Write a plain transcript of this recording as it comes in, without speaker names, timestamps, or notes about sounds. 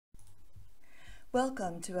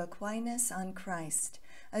Welcome to Aquinas on Christ,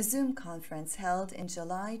 a Zoom conference held in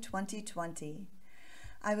July 2020.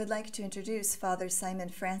 I would like to introduce Father Simon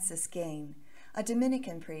Francis Gaine, a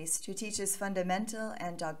Dominican priest who teaches fundamental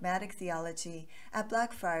and dogmatic theology at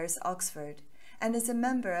Blackfriars, Oxford, and is a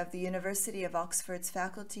member of the University of Oxford's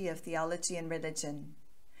Faculty of Theology and Religion.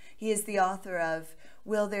 He is the author of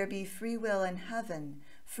Will There Be Free Will in Heaven?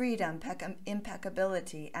 Freedom,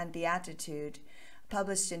 Impeccability, and Beatitude,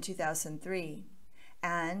 published in 2003,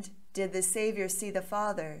 and Did the Savior See the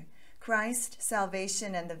Father? Christ,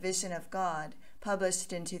 Salvation, and the Vision of God,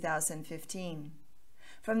 published in 2015.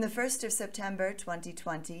 From the 1st of September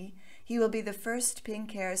 2020, he will be the first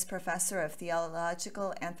Pink Hairs Professor of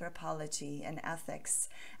Theological Anthropology and Ethics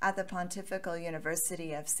at the Pontifical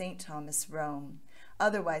University of St. Thomas, Rome,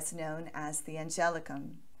 otherwise known as the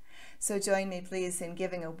Angelicum. So join me, please, in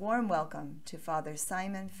giving a warm welcome to Father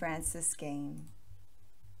Simon Francis Gaine.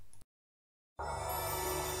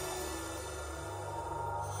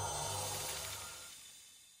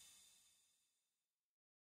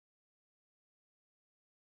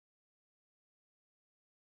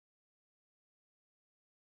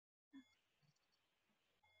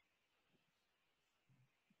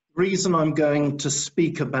 The reason I'm going to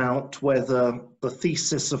speak about whether the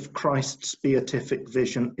thesis of Christ's beatific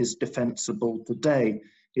vision is defensible today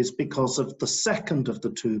is because of the second of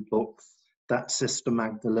the two books that Sister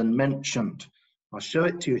Magdalene mentioned. I'll show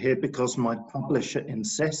it to you here because my publisher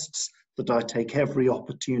insists that I take every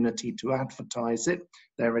opportunity to advertise it.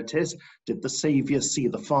 There it is. Did the Saviour See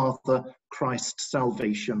the Father? Christ's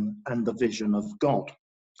Salvation and the Vision of God.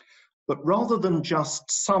 But rather than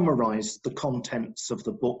just summarize the contents of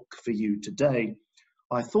the book for you today,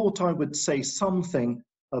 I thought I would say something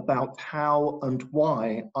about how and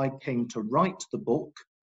why I came to write the book,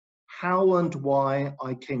 how and why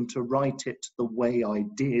I came to write it the way I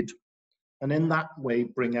did, and in that way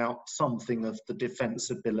bring out something of the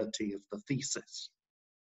defensibility of the thesis.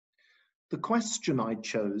 The question I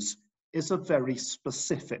chose is a very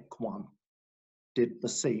specific one. Did the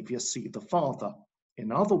Saviour see the Father?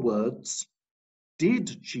 In other words,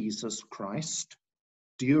 did Jesus Christ,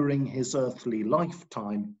 during his earthly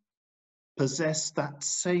lifetime, possess that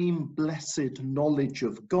same blessed knowledge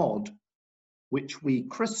of God which we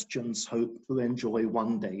Christians hope to enjoy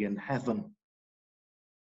one day in heaven?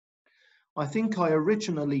 I think I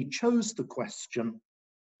originally chose the question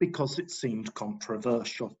because it seemed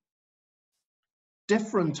controversial.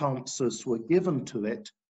 Different answers were given to it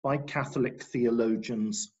by Catholic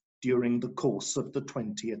theologians during the course of the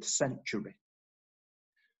 20th century.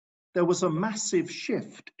 There was a massive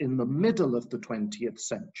shift in the middle of the 20th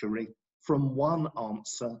century from one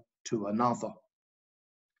answer to another.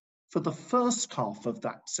 For the first half of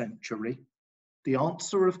that century, the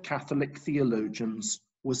answer of Catholic theologians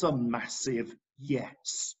was a massive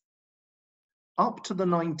yes. Up to the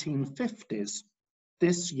 1950s,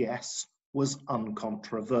 this yes was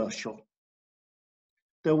uncontroversial.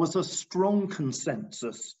 There was a strong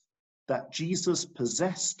consensus that Jesus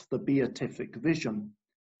possessed the beatific vision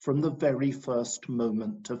from the very first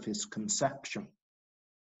moment of his conception.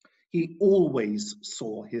 He always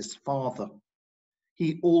saw his Father.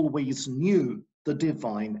 He always knew the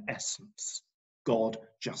divine essence, God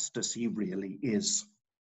just as he really is.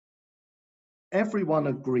 Everyone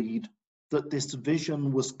agreed that this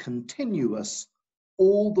vision was continuous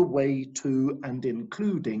all the way to and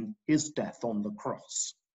including his death on the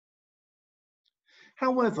cross.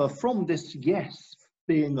 However, from this yes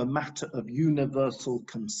being a matter of universal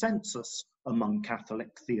consensus among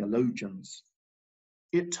Catholic theologians,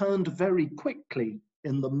 it turned very quickly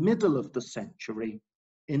in the middle of the century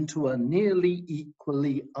into a nearly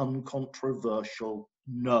equally uncontroversial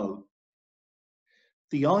no.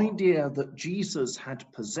 The idea that Jesus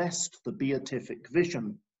had possessed the beatific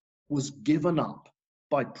vision was given up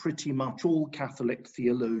by pretty much all Catholic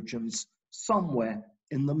theologians somewhere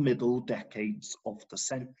in the middle decades of the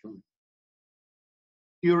century.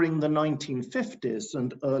 During the 1950s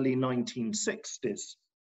and early 1960s,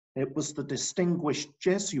 it was the distinguished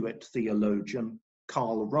Jesuit theologian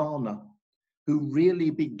Karl Rahner who really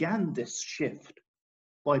began this shift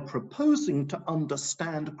by proposing to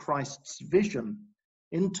understand Christ's vision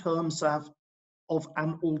in terms of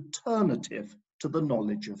an alternative to the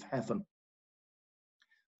knowledge of heaven.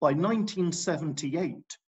 By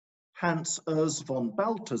 1978, Hans Urs von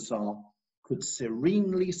Balthasar could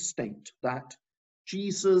serenely state that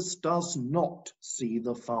Jesus does not see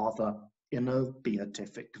the Father in a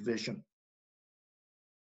beatific vision.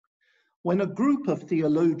 When a group of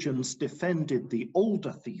theologians defended the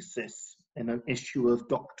older thesis in an issue of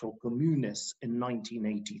Doctor Communis in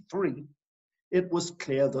 1983, it was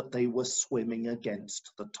clear that they were swimming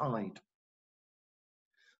against the tide.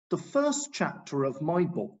 The first chapter of my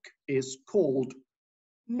book is called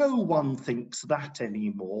 "No One Thinks That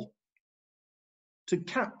Anymore," to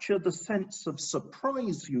capture the sense of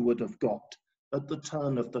surprise you would have got at the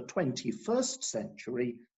turn of the 21st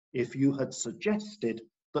century if you had suggested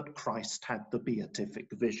that Christ had the beatific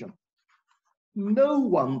vision. No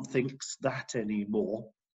one thinks that anymore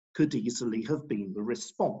could easily have been the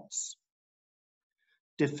response.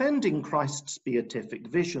 Defending Christ's beatific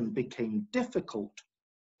vision became difficult,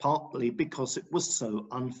 partly because it was so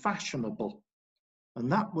unfashionable,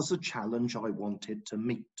 and that was a challenge I wanted to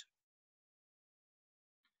meet.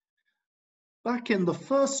 Back in the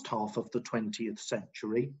first half of the 20th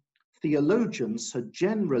century, theologians had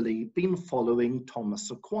generally been following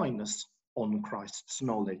Thomas Aquinas on Christ's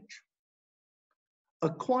knowledge.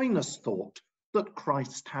 Aquinas thought that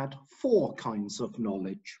Christ had 4 kinds of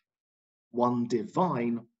knowledge, 1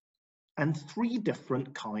 divine, and 3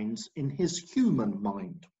 different kinds in his human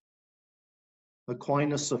mind.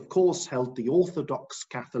 Aquinas, of course, held the Orthodox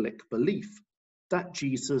Catholic belief that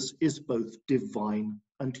Jesus is both divine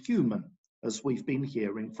and human, as we've been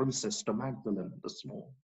hearing from Sister Magdalene this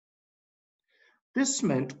morning. This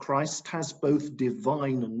meant Christ has both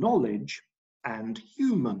divine knowledge and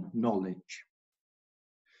human knowledge.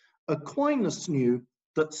 Aquinas knew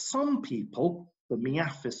that some people, the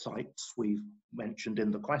Miaphysites we've mentioned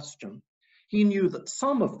in the question, he knew that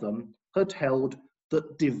some of them had held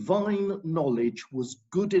that divine knowledge was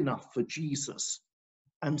good enough for Jesus,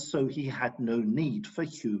 and so he had no need for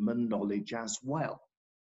human knowledge as well.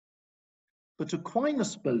 But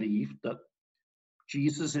Aquinas believed that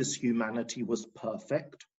Jesus' humanity was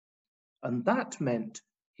perfect, and that meant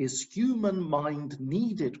his human mind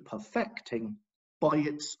needed perfecting by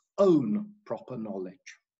its own proper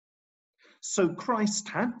knowledge. So Christ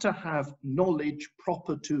had to have knowledge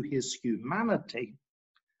proper to his humanity,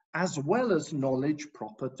 as well as knowledge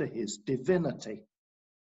proper to his divinity.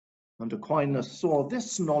 And Aquinas saw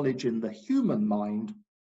this knowledge in the human mind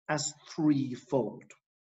as threefold: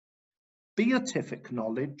 beatific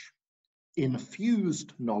knowledge,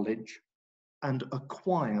 infused knowledge, and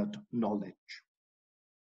acquired knowledge.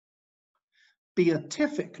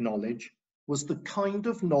 Beatific knowledge was the kind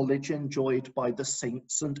of knowledge enjoyed by the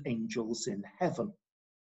saints and angels in heaven.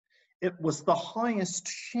 It was the highest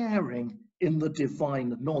sharing in the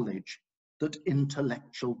divine knowledge that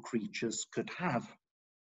intellectual creatures could have,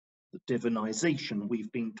 the divinization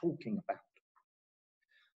we've been talking about.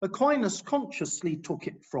 Aquinas consciously took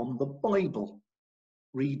it from the Bible,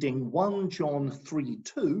 reading 1 John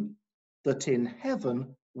 3:2, that in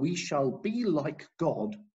heaven we shall be like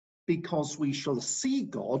God, because we shall see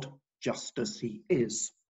God just as he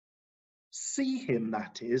is. See him,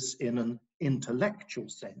 that is, in an intellectual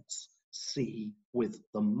sense, see with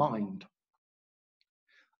the mind.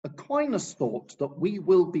 Aquinas thought that we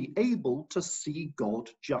will be able to see God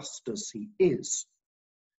just as he is,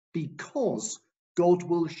 because God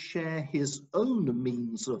will share his own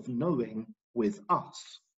means of knowing with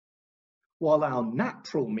us, while our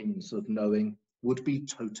natural means of knowing would be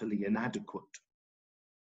totally inadequate.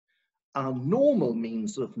 Our normal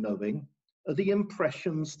means of knowing are the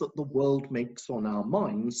impressions that the world makes on our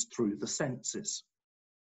minds through the senses.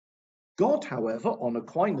 God, however, on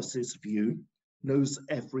Aquinas' view, knows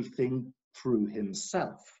everything through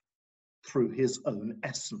himself, through his own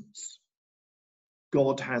essence.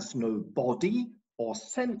 God has no body or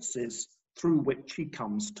senses through which he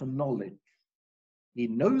comes to knowledge. He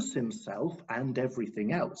knows himself and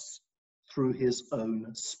everything else through his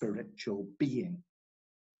own spiritual being.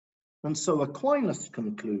 And so Aquinas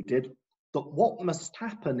concluded that what must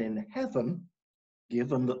happen in heaven,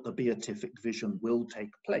 given that the beatific vision will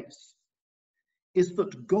take place, is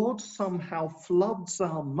that God somehow floods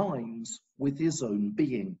our minds with his own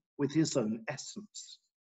being, with his own essence.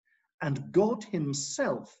 And God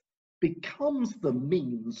himself becomes the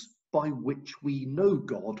means by which we know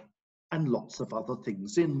God and lots of other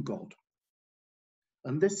things in God.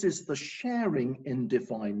 And this is the sharing in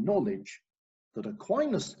divine knowledge that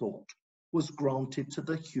Aquinas thought was granted to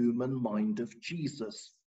the human mind of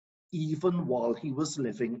Jesus, even while he was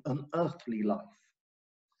living an earthly life,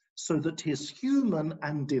 so that his human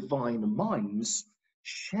and divine minds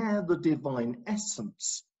share the divine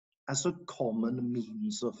essence as a common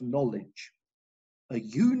means of knowledge, a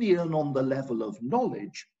union on the level of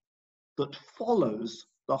knowledge that follows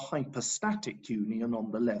the hypostatic union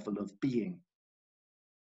on the level of being.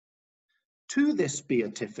 To this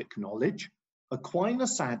beatific knowledge,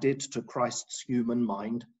 Aquinas added to Christ's human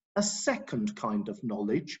mind a second kind of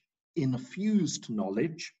knowledge, infused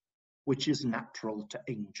knowledge, which is natural to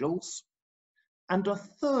angels, and a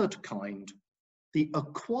third kind, the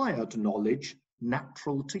acquired knowledge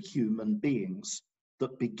natural to human beings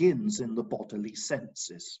that begins in the bodily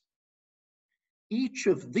senses. Each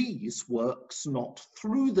of these works not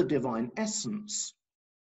through the divine essence,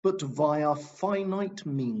 but via finite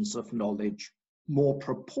means of knowledge more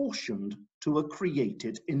proportioned to a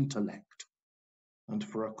created intellect. And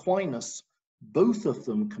for Aquinas, both of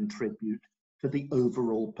them contribute to the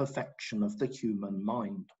overall perfection of the human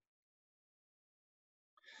mind.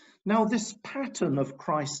 Now, this pattern of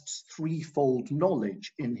Christ's threefold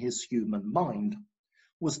knowledge in his human mind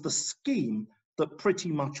was the scheme that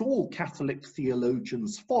pretty much all Catholic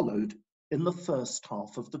theologians followed in the first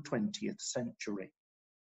half of the 20th century.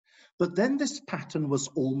 But then this pattern was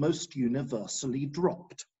almost universally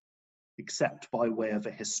dropped, except by way of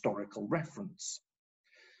a historical reference.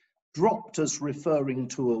 Dropped as referring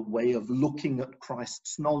to a way of looking at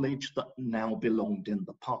Christ's knowledge that now belonged in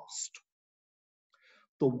the past.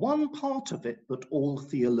 The one part of it that all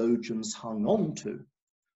theologians hung on to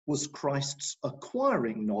was Christ's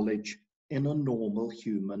acquiring knowledge in a normal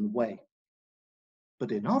human way.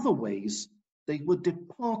 But in other ways, they were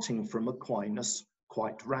departing from Aquinas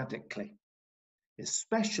quite radically,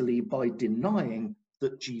 especially by denying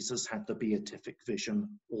that Jesus had the beatific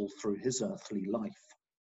vision all through his earthly life.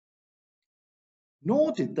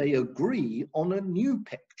 Nor did they agree on a new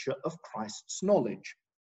picture of Christ's knowledge,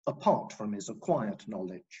 apart from his acquired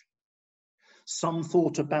knowledge. Some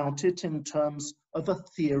thought about it in terms of a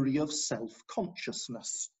theory of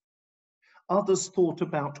self-consciousness. Others thought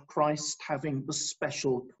about Christ having the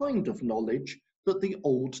special kind of knowledge that the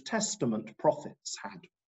Old Testament prophets had.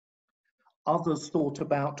 Others thought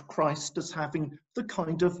about Christ as having the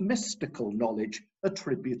kind of mystical knowledge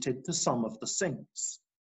attributed to some of the saints.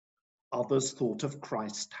 Others thought of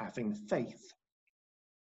Christ having faith.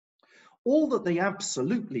 All that they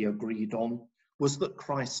absolutely agreed on was that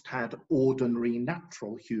Christ had ordinary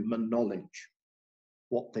natural human knowledge.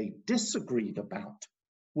 What they disagreed about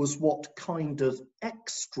was what kind of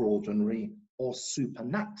extraordinary or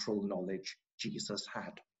supernatural knowledge Jesus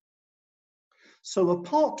had. So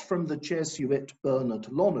apart from the Jesuit Bernard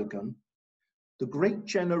Lonergan, the great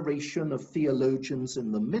generation of theologians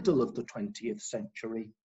in the middle of the 20th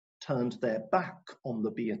century turned their back on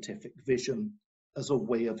the beatific vision as a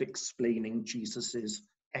way of explaining Jesus's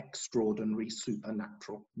extraordinary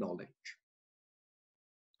supernatural knowledge.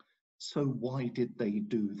 So why did they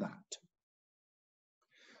do that?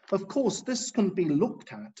 Of course, this can be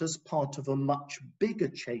looked at as part of a much bigger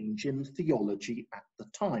change in theology at the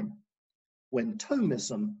time, when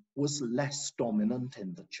Thomism was less dominant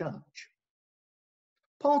in the church.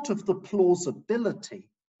 Part of the plausibility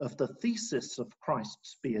of the thesis of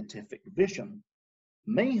Christ's beatific vision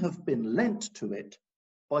may have been lent to it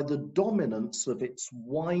by the dominance of its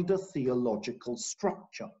wider theological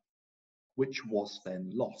structure, which was then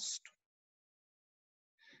lost.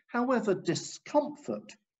 However,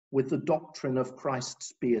 discomfort with the doctrine of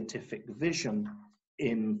Christ's beatific vision,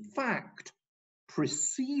 in fact,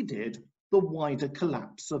 preceded the wider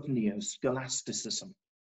collapse of neo-scholasticism,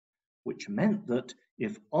 which meant that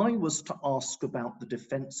if I was to ask about the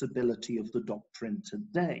defensibility of the doctrine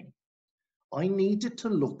today, I needed to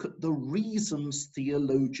look at the reasons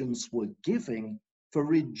theologians were giving for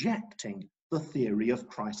rejecting the theory of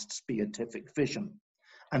Christ's beatific vision,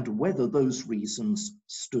 and whether those reasons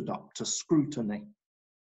stood up to scrutiny.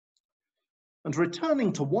 And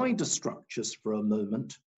returning to wider structures for a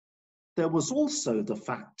moment, there was also the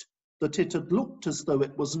fact that it had looked as though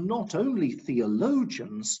it was not only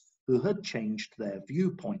theologians who had changed their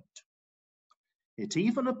viewpoint. It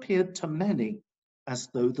even appeared to many as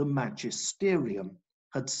though the magisterium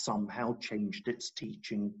had somehow changed its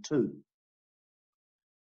teaching too.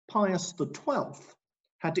 Pius XII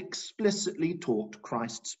had explicitly taught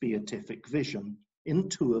Christ's beatific vision in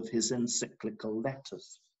 2 of his encyclical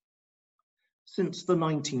letters. Since the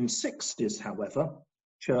 1960s, however,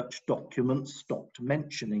 church documents stopped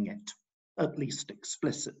mentioning it, at least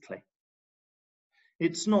explicitly.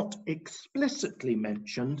 It's not explicitly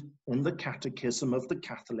mentioned in the Catechism of the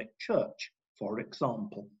Catholic Church, for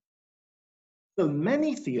example. So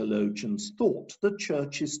many theologians thought the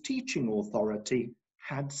Church's teaching authority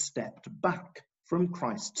had stepped back from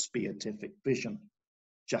Christ's beatific vision,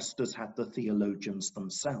 just as had the theologians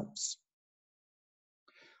themselves.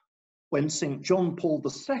 When St. John Paul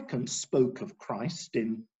II spoke of Christ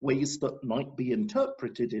in ways that might be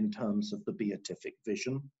interpreted in terms of the beatific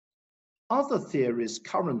vision, other theories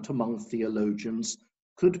current among theologians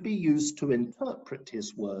could be used to interpret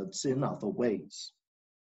his words in other ways.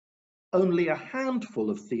 Only a handful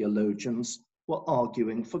of theologians were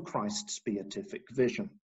arguing for Christ's beatific vision.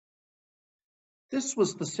 This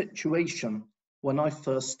was the situation when I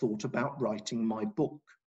first thought about writing my book,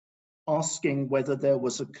 asking whether there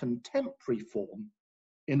was a contemporary form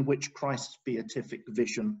in which Christ's beatific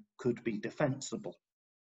vision could be defensible.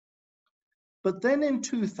 But then in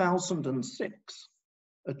 2006,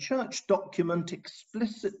 a church document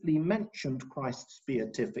explicitly mentioned Christ's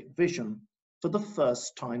beatific vision for the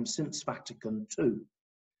first time since Vatican II,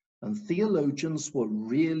 and theologians were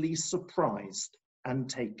really surprised and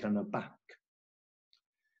taken aback.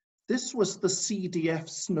 This was the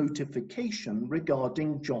CDF's notification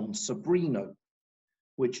regarding John Sobrino,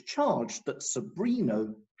 which charged that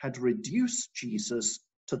Sobrino had reduced Jesus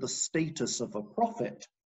to the status of a prophet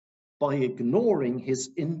by ignoring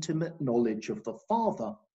his intimate knowledge of the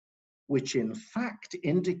Father, which in fact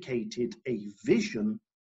indicated a vision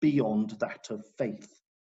beyond that of faith,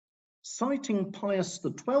 citing Pius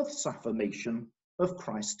XII's affirmation of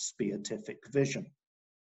Christ's beatific vision.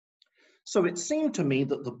 So it seemed to me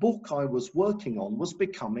that the book I was working on was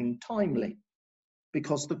becoming timely,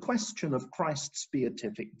 because the question of Christ's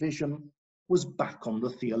beatific vision was back on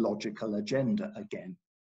the theological agenda again.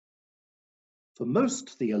 For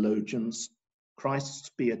most theologians, Christ's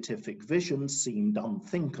beatific vision seemed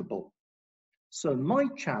unthinkable. So my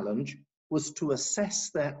challenge was to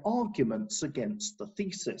assess their arguments against the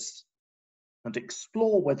thesis and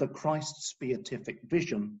explore whether Christ's beatific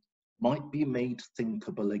vision might be made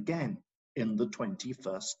thinkable again in the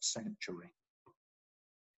 21st century.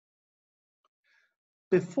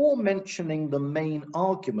 Before mentioning the main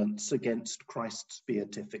arguments against Christ's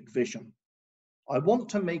beatific vision, I want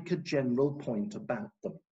to make a general point about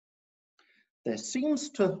them. There seems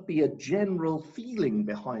to be a general feeling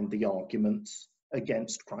behind the arguments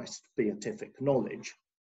against Christ's beatific knowledge,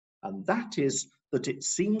 and that is that it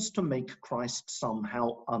seems to make Christ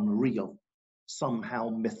somehow unreal, somehow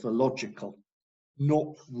mythological,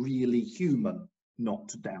 not really human,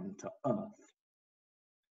 not down to earth.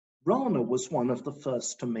 Rana was one of the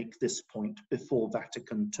first to make this point before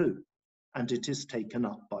Vatican II, and it is taken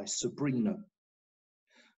up by Sobrino.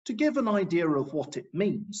 To give an idea of what it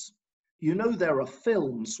means, you know there are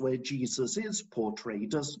films where Jesus is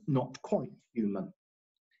portrayed as not quite human.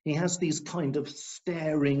 He has these kind of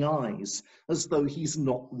staring eyes, as though he's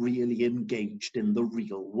not really engaged in the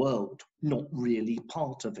real world, not really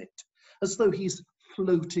part of it, as though he's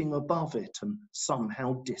floating above it and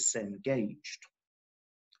somehow disengaged.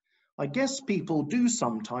 I guess people do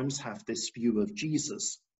sometimes have this view of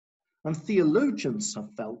Jesus, and theologians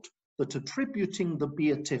have felt that attributing the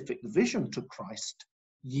beatific vision to Christ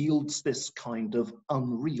yields this kind of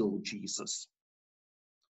unreal Jesus.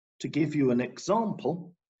 To give you an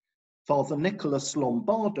example, Father Nicholas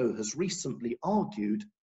Lombardo has recently argued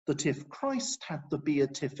that if Christ had the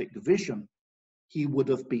beatific vision, he would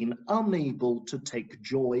have been unable to take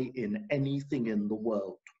joy in anything in the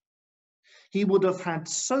world. He would have had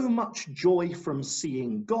so much joy from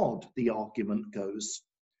seeing God, the argument goes,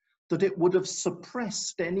 that it would have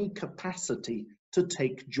suppressed any capacity to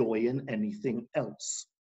take joy in anything else.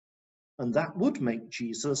 And that would make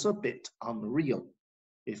Jesus a bit unreal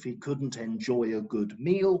if he couldn't enjoy a good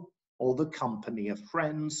meal or the company of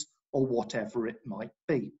friends or whatever it might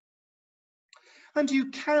be. And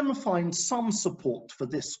you can find some support for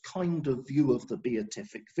this kind of view of the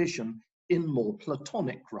beatific vision in more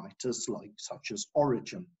Platonic writers such as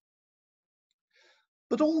Origen.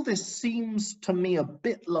 But all this seems to me a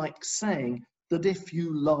bit like saying that if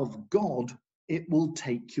you love God, it will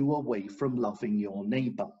take you away from loving your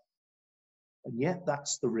neighbor. And yet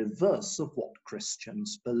that's the reverse of what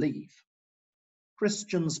Christians believe.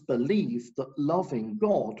 Christians believe that loving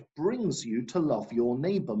God brings you to love your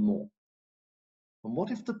neighbor more. And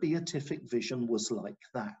what if the beatific vision was like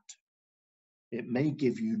that? It may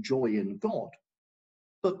give you joy in God,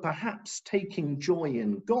 but perhaps taking joy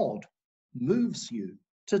in God moves you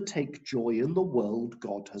to take joy in the world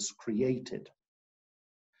God has created.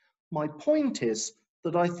 My point is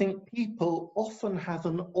that I think people often have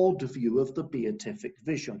an odd view of the beatific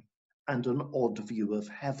vision and an odd view of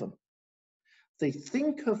heaven. They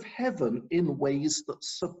think of heaven in ways that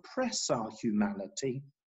suppress our humanity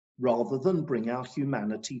rather than bring our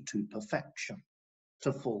humanity to perfection,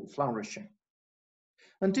 to full flourishing.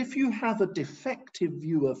 And if you have a defective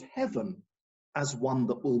view of heaven as one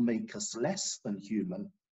that will make us less than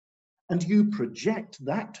human, and you project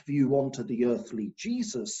that view onto the earthly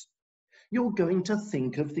Jesus, you're going to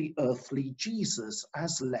think of the earthly Jesus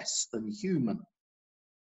as less than human.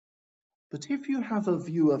 But if you have a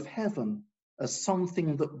view of heaven as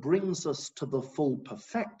something that brings us to the full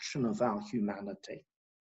perfection of our humanity,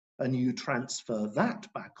 and you transfer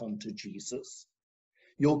that back onto Jesus,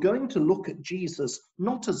 you're going to look at Jesus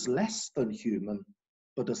not as less than human,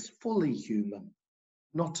 but as fully human,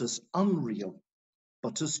 not as unreal,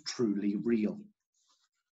 but as truly real.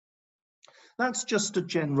 That's just a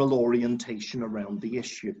general orientation around the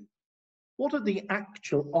issue. What are the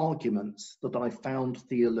actual arguments that I found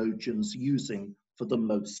theologians using for the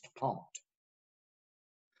most part?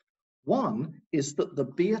 One is that the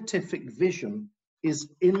beatific vision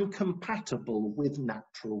is incompatible with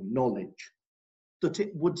natural knowledge, that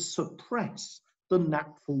it would suppress the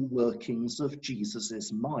natural workings of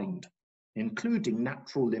Jesus's mind, including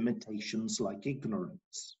natural limitations like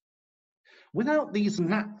ignorance. Without these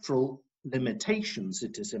natural limitations,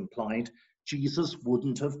 it is implied, Jesus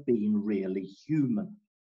wouldn't have been really human.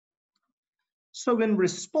 So in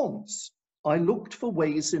response, I looked for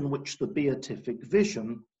ways in which the beatific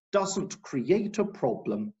vision doesn't create a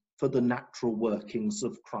problem for the natural workings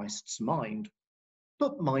of Christ's mind,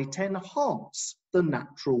 but might enhance the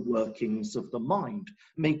natural workings of the mind,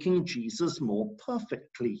 making Jesus more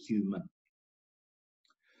perfectly human.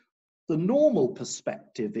 The normal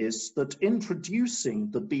perspective is that introducing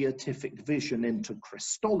the beatific vision into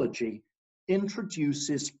Christology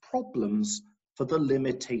introduces problems for the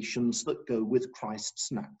limitations that go with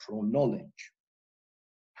Christ's natural knowledge.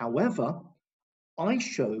 However, I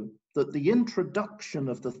show that the introduction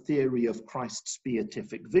of the theory of Christ's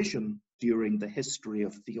beatific vision during the history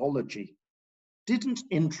of theology didn't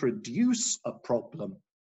introduce a problem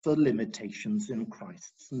for limitations in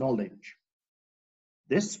Christ's knowledge.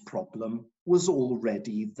 This problem was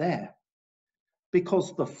already there,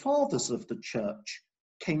 because the fathers of the church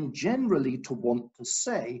came generally to want to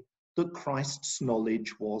say that Christ's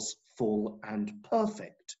knowledge was full and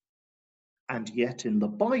perfect. And yet in the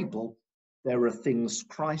Bible, there are things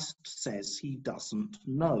Christ says he doesn't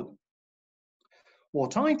know.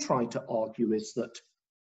 What I try to argue is that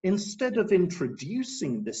instead of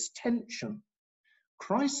introducing this tension,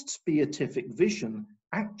 Christ's beatific vision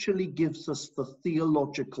actually gives us the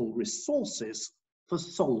theological resources for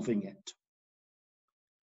solving it.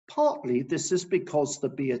 Partly this is because the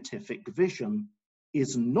beatific vision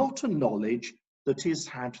is not a knowledge that is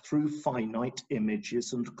had through finite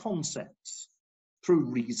images and concepts, through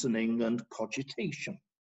reasoning and cogitation.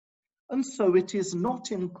 And so it is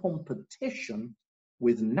not in competition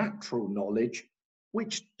with natural knowledge,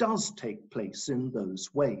 which does take place in those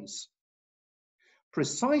ways.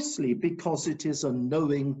 Precisely because it is a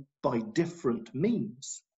knowing by different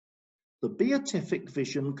means, the beatific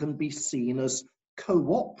vision can be seen as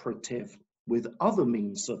cooperative with other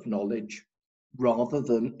means of knowledge, rather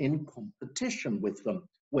than in competition with them,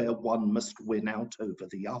 where one must win out over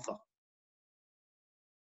the other.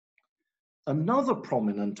 Another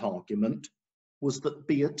prominent argument was that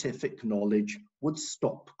beatific knowledge would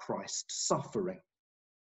stop Christ's suffering.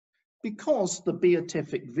 Because the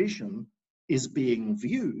beatific vision is being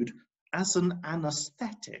viewed as an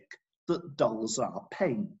anesthetic that dulls our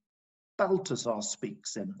pain. Balthasar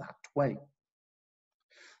speaks in that way.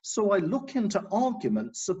 So I look into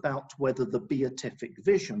arguments about whether the beatific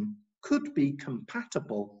vision could be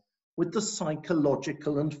compatible with the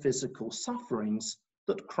psychological and physical sufferings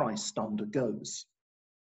that Christ undergoes.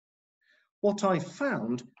 What I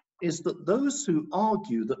found is that those who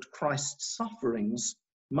argue that Christ's sufferings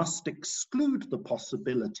must exclude the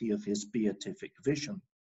possibility of his beatific vision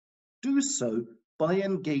do so by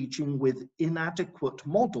engaging with inadequate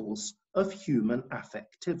models of human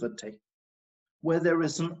affectivity, where there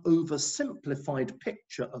is an oversimplified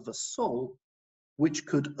picture of a soul which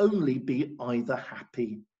could only be either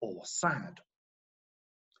happy or sad.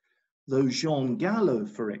 Though Jean Gallo,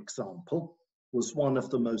 for example, was one of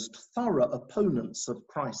the most thorough opponents of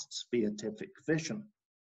Christ's beatific vision,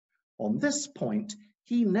 on this point,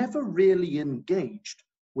 he never really engaged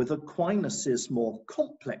with Aquinas' more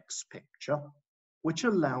complex picture, which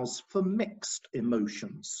allows for mixed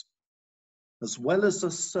emotions, as well as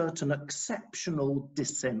a certain exceptional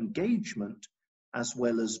disengagement, as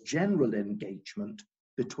well as general engagement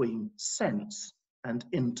between sense and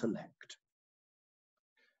intellect.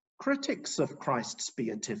 Critics of Christ's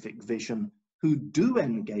beatific vision who do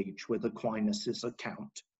engage with Aquinas'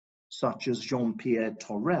 account, such as Jean-Pierre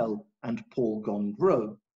Torel and Paul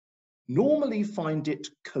Gondreau, normally find it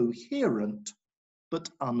coherent but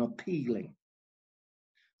unappealing.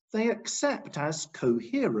 They accept as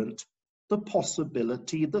coherent the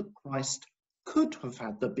possibility that Christ could have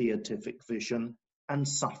had the beatific vision and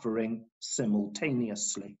suffering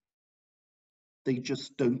simultaneously. They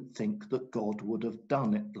just don't think that God would have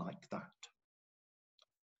done it like that.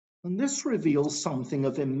 And this reveals something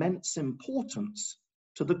of immense importance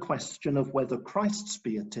to the question of whether Christ's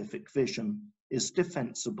beatific vision is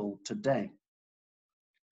defensible today.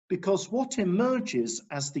 because what emerges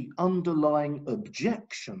as the underlying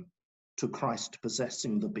objection to Christ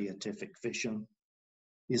possessing the beatific vision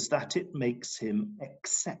is that it makes him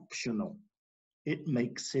exceptional. It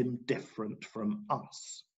makes him different from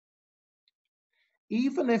us.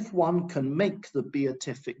 Even if one can make the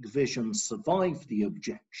beatific vision survive the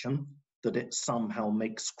objection that it somehow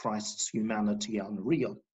makes Christ's humanity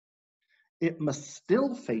unreal, it must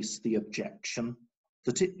still face the objection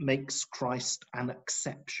that it makes Christ an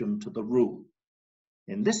exception to the rule.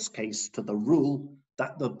 In this case, to the rule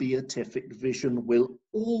that the beatific vision will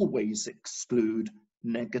always exclude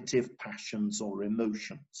negative passions or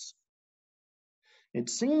emotions. It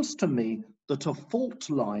seems to me that a fault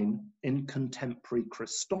line in contemporary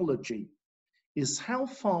Christology is how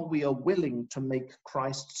far we are willing to make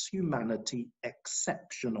Christ's humanity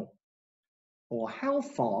exceptional, or how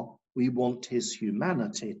far we want his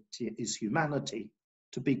humanity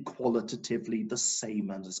to be qualitatively the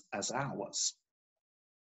same as ours.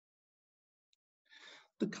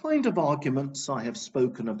 The kind of arguments I have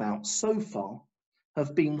spoken about so far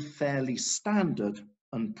have been fairly standard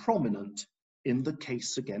and prominent in the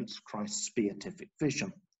case against Christ's beatific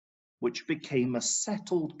vision, which became a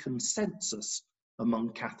settled consensus among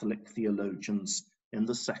Catholic theologians in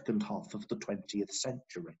the second half of the 20th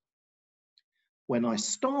century. When I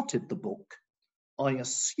started the book, I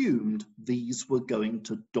assumed these were going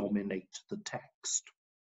to dominate the text.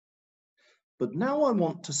 But now I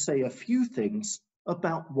want to say a few things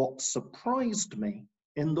about what surprised me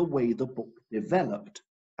in the way the book developed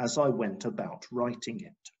as I went about writing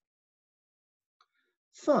it.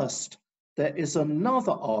 First, there is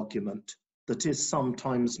another argument that is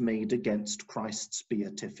sometimes made against Christ's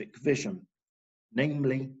beatific vision,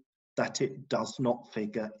 namely that it does not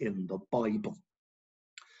figure in the Bible.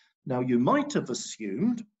 Now, you might have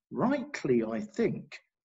assumed, rightly I think,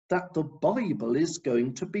 that the Bible is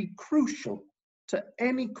going to be crucial to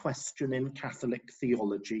any question in Catholic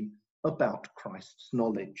theology about Christ's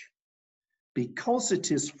knowledge, because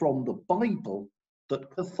it is from the Bible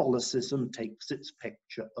that Catholicism takes its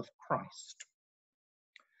picture of Christ.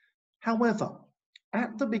 However,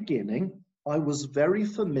 at the beginning, I was very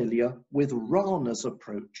familiar with Rana's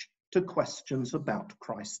approach to questions about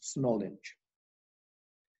Christ's knowledge.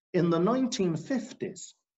 In the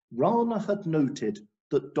 1950s, Rana had noted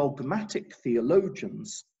that dogmatic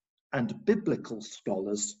theologians and biblical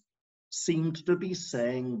scholars seemed to be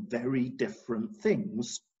saying very different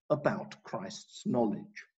things about Christ's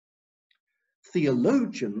knowledge.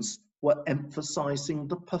 Theologians were emphasizing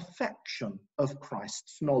the perfection of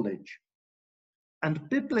Christ's knowledge, and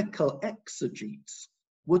biblical exegetes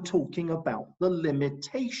were talking about the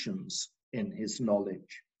limitations in his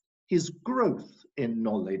knowledge, his growth in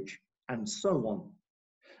knowledge, and so on.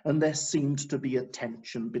 And there seemed to be a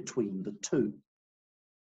tension between the two.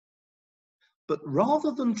 But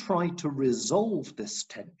rather than try to resolve this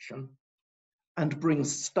tension and bring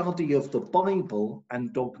study of the Bible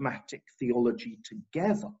and dogmatic theology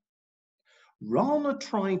together, Rana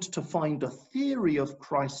tried to find a theory of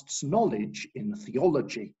Christ's knowledge in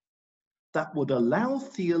theology that would allow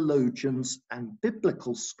theologians and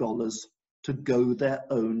biblical scholars to go their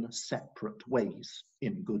own separate ways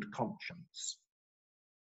in good conscience.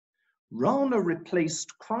 Rana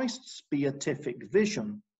replaced Christ's beatific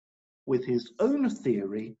vision with his own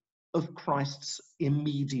theory of Christ's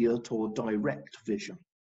immediate or direct vision,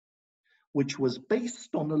 which was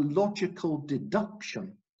based on a logical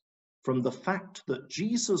deduction from the fact that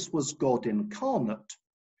Jesus was God incarnate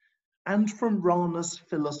and from Rana's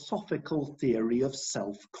philosophical theory of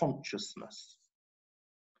self-consciousness.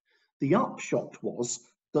 The upshot was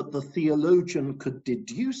that the theologian could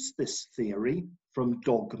deduce this theory from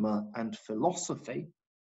dogma and philosophy,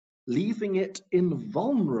 leaving it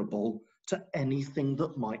invulnerable to anything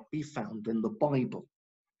that might be found in the Bible,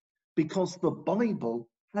 because the Bible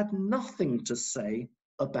had nothing to say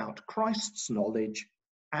about Christ's knowledge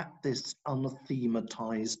at this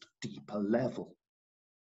unthematized deeper level.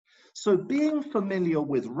 So, being familiar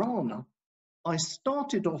with Rana, I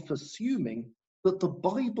started off assuming that the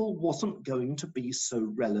Bible wasn't going to be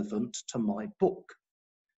so relevant to my book,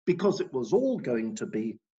 because it was all going to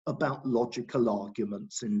be about logical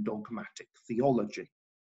arguments in dogmatic theology.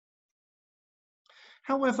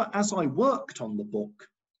 However, as I worked on the book,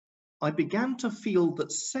 I began to feel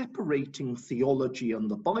that separating theology and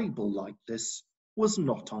the Bible like this was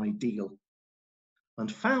not ideal,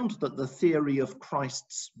 and found that the theory of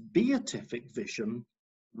Christ's beatific vision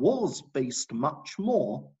was based much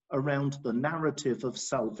more around the narrative of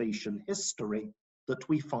salvation history that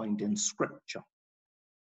we find in Scripture.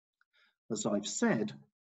 As I've said,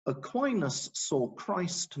 Aquinas saw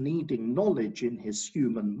Christ needing knowledge in his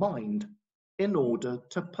human mind in order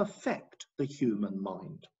to perfect the human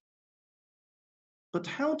mind. But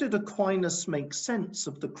how did Aquinas make sense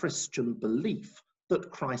of the Christian belief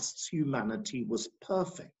that Christ's humanity was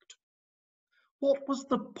perfect? What was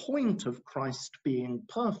the point of Christ being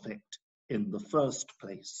perfect in the first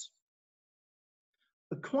place?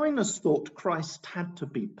 Aquinas thought Christ had to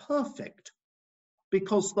be perfect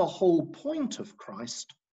because the whole point of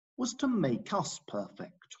Christ was to make us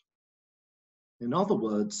perfect. In other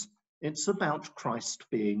words, it's about Christ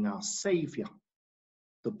being our Saviour,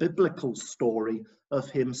 the biblical story of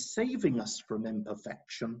him saving us from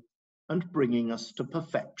imperfection and bringing us to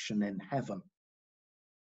perfection in heaven.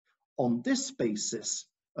 On this basis,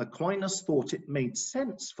 Aquinas thought it made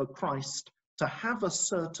sense for Christ to have a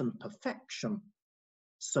certain perfection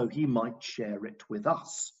so he might share it with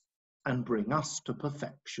us and bring us to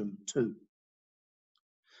perfection too.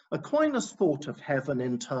 Aquinas thought of heaven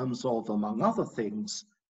in terms of, among other things,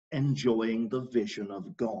 enjoying the vision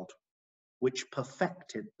of God, which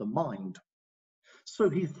perfected the mind. So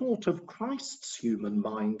he thought of Christ's human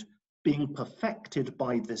mind being perfected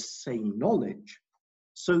by this same knowledge,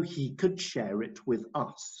 so he could share it with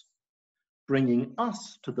us, bringing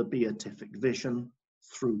us to the beatific vision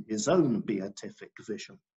through his own beatific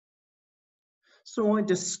vision. So I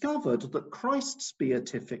discovered that Christ's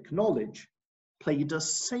beatific knowledge played a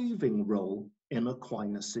saving role in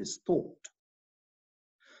Aquinas' thought.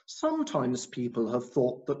 Sometimes people have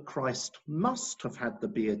thought that Christ must have had the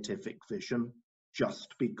beatific vision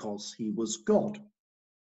just because he was God.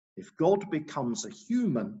 If God becomes a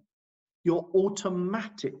human, you're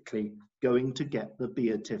automatically going to get the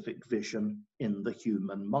beatific vision in the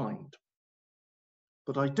human mind.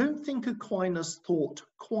 But I don't think Aquinas thought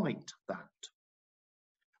quite that.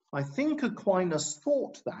 I think Aquinas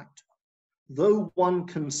thought that, though one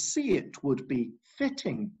can see it would be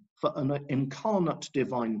fitting for an incarnate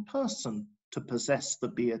divine person to possess the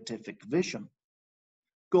beatific vision,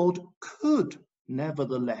 God could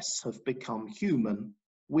nevertheless have become human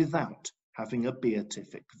without having a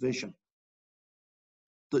beatific vision.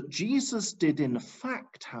 That Jesus did in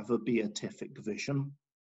fact have a beatific vision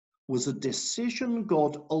was a decision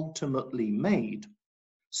God ultimately made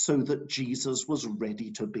so that Jesus was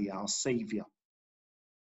ready to be our Saviour.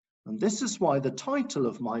 And this is why the title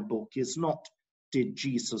of my book is not Did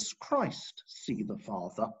Jesus Christ See the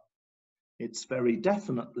Father? It's very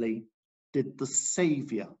definitely, Did the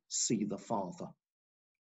Saviour see the Father?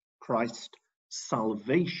 Christ,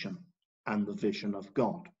 salvation, and the vision of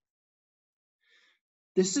God.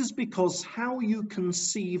 This is because how you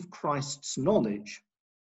conceive Christ's knowledge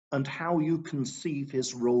and how you conceive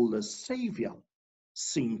his role as Saviour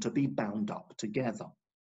seem to be bound up together.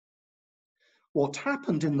 What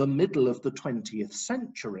happened in the middle of the 20th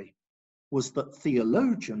century was that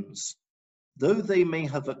theologians, though they may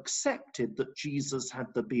have accepted that Jesus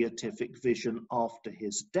had the beatific vision after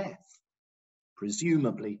his death,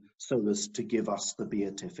 presumably so as to give us the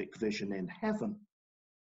beatific vision in heaven,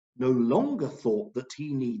 no longer thought that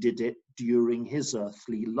he needed it during his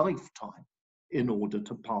earthly lifetime in order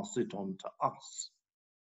to pass it on to us.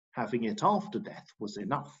 Having it after death was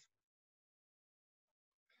enough.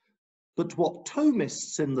 But what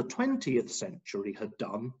Thomists in the 20th century had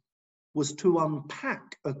done was to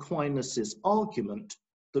unpack Aquinas' argument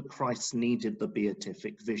that Christ needed the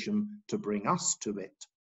beatific vision to bring us to it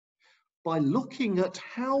by looking at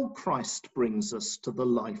how Christ brings us to the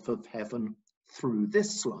life of heaven through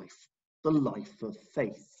this life, the life of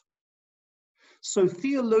faith. So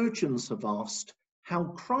theologians have asked how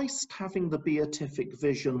Christ having the beatific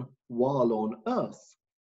vision while on earth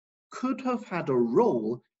could have had a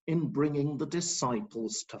role in bringing the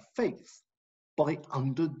disciples to faith by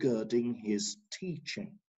undergirding his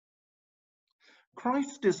teaching.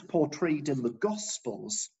 Christ is portrayed in the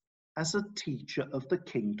Gospels as a teacher of the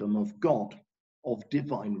kingdom of God, of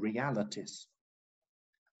divine realities.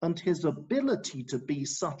 And his ability to be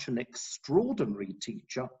such an extraordinary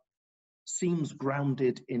teacher seems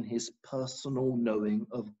grounded in his personal knowing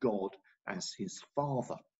of God as his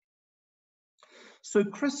Father. So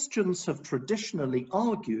Christians have traditionally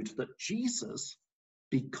argued that Jesus,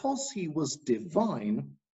 because he was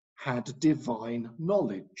divine, had divine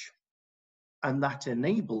knowledge, and that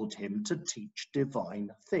enabled him to teach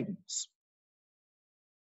divine things.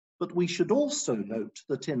 But we should also note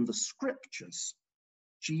that in the scriptures,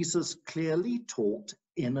 Jesus clearly taught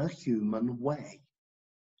in a human way,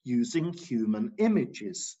 using human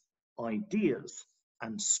images, ideas,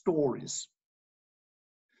 and stories.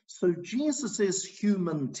 So Jesus's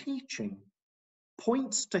human teaching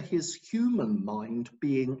points to his human mind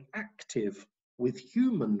being active with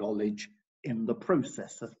human knowledge in the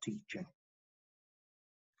process of teaching.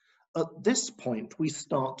 At this point, we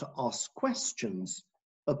start to ask questions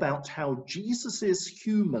about how Jesus's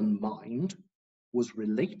human mind was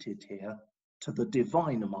related here to the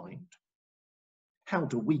divine mind. How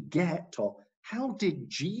do we get, or how did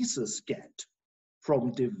Jesus get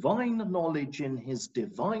from divine knowledge in his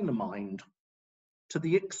divine mind to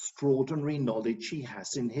the extraordinary knowledge he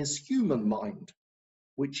has in his human mind,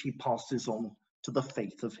 which he passes on to the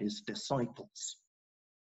faith of his disciples?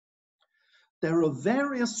 There are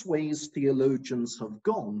various ways theologians have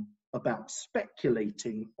gone about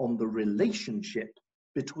speculating on the relationship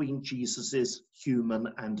between Jesus's human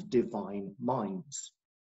and divine minds.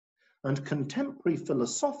 And contemporary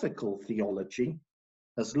philosophical theology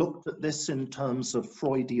has looked at this in terms of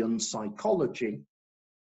Freudian psychology,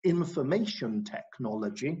 information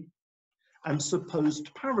technology, and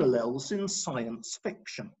supposed parallels in science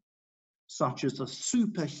fiction, such as a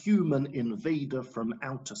superhuman invader from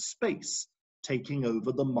outer space taking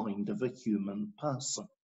over the mind of a human person.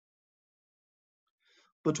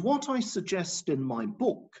 But what I suggest in my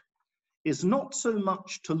book is not so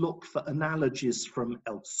much to look for analogies from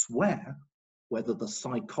elsewhere, whether the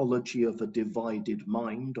psychology of a divided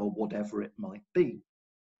mind or whatever it might be,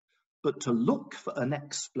 but to look for an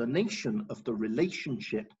explanation of the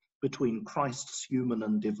relationship between Christ's human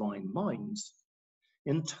and divine minds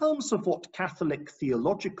in terms of what Catholic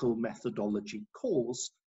theological methodology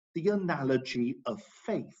calls the analogy of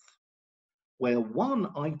faith, where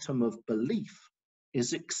one item of belief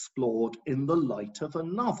is explored in the light of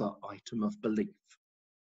another item of belief.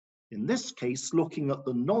 In this case, looking at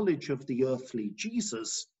the knowledge of the earthly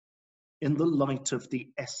Jesus in the light of the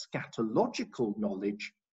eschatological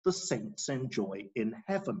knowledge the saints enjoy in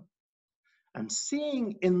heaven, and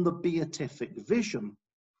seeing in the beatific vision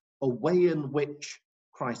a way in which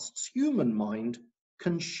Christ's human mind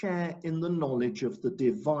can share in the knowledge of the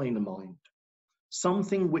divine mind,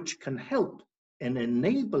 something which can help in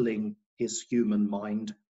enabling his human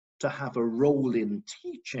mind to have a role in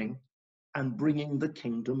teaching and bringing the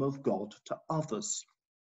kingdom of God to others.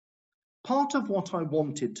 Part of what I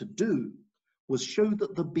wanted to do was show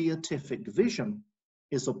that the beatific vision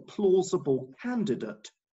is a plausible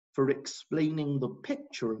candidate for explaining the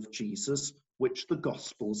picture of Jesus which the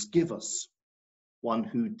Gospels give us, one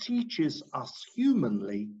who teaches us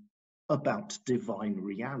humanly about divine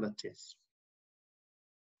realities.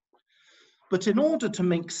 But in order to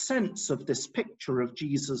make sense of this picture of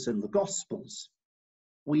Jesus in the Gospels,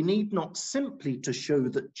 we need not simply to show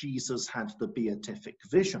that Jesus had the beatific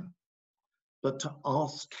vision, but to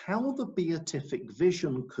ask how the beatific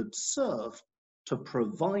vision could serve to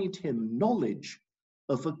provide him knowledge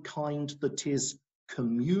of a kind that is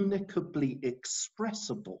communicably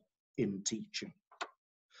expressible in teaching.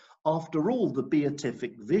 After all, the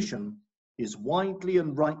beatific vision is widely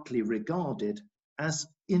and rightly regarded as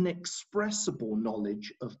inexpressible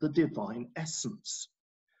knowledge of the divine essence,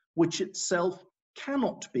 which itself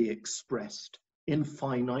cannot be expressed in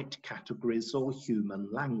finite categories or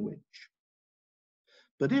human language.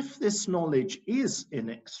 But if this knowledge is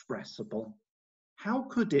inexpressible, how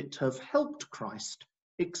could it have helped Christ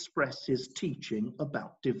express his teaching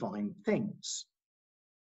about divine things?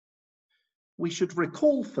 We should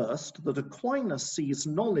recall first that Aquinas sees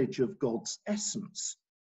knowledge of God's essence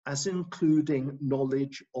as including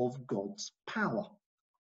knowledge of God's power,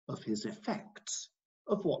 of his effects,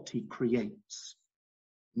 of what he creates.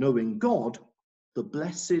 Knowing God, the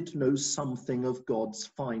blessed knows something of God's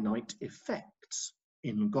finite effects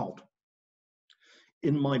in God.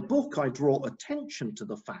 In my book, I draw attention to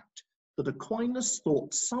the fact that Aquinas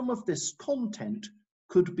thought some of this content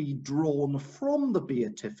could be drawn from the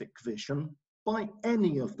beatific vision by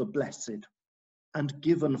any of the blessed and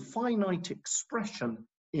given finite expression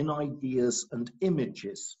in ideas and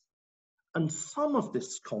images. And some of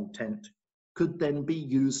this content could then be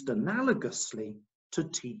used analogously to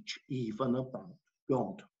teach even about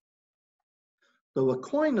God. Though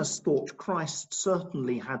Aquinas thought Christ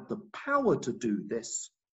certainly had the power to do this,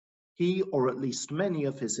 he, or at least many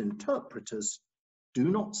of his interpreters, do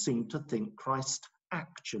not seem to think Christ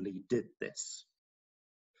actually did this.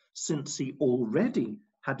 Since he already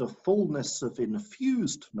had a fullness of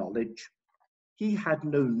infused knowledge, he had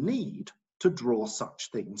no need to draw such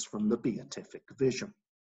things from the beatific vision.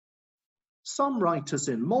 Some writers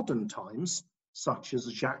in modern times, such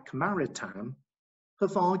as Jacques Maritain,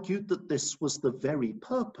 have argued that this was the very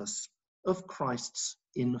purpose of Christ's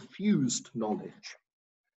infused knowledge,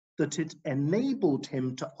 that it enabled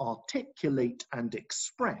him to articulate and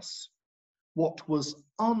express what was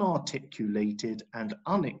unarticulated and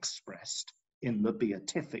unexpressed in the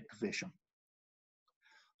beatific vision.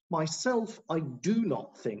 Myself, I do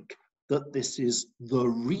not think that this is the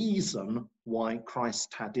reason why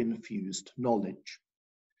Christ had infused knowledge,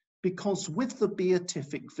 because with the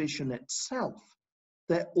beatific vision itself,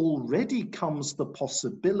 there already comes the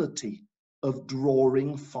possibility of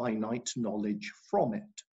drawing finite knowledge from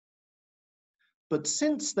it. But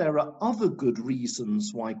since there are other good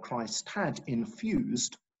reasons why Christ had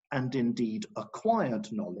infused and indeed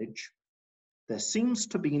acquired knowledge, there seems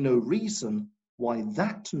to be no reason why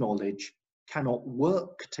that knowledge cannot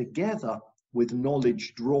work together with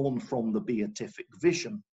knowledge drawn from the beatific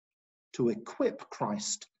vision to equip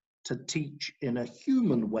Christ to teach in a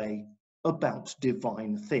human way about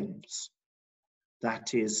divine things.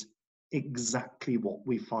 That is exactly what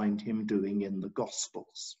we find him doing in the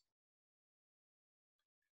Gospels.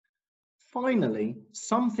 Finally,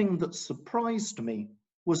 something that surprised me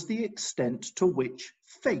was the extent to which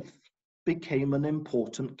faith became an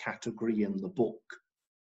important category in the book.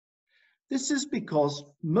 This is because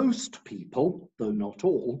most people, though not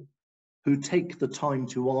all, who take the time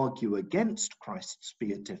to argue against Christ's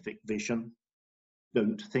beatific vision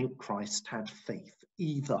don't think Christ had faith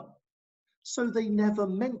either. So they never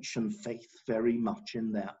mention faith very much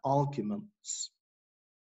in their arguments.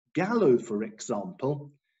 Gallo, for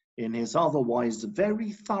example, in his otherwise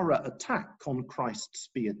very thorough attack on Christ's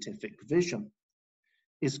beatific vision,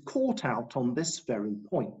 is caught out on this very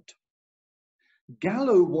point.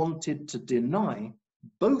 Gallo wanted to deny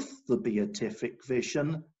both the beatific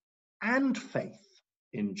vision and faith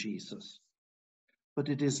in Jesus, but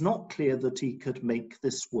it is not clear that he could make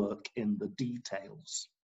this work in the details.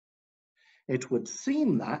 It would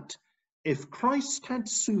seem that if Christ had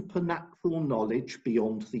supernatural knowledge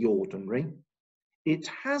beyond the ordinary, it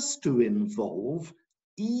has to involve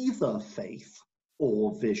either faith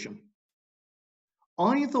or vision.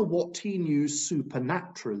 Either what he knew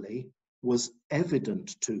supernaturally was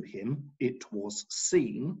evident to him, it was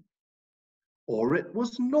seen, or it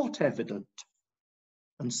was not evident,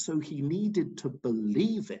 and so he needed to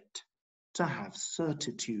believe it to have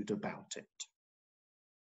certitude about it.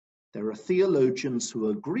 There are theologians who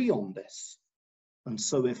agree on this, and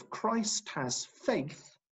so if Christ has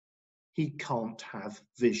faith, he can't have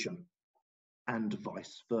vision, and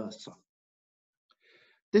vice versa.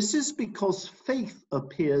 This is because faith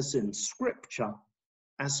appears in Scripture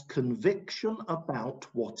as conviction about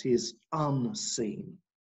what is unseen.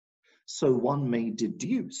 So one may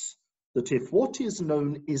deduce that if what is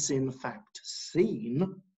known is in fact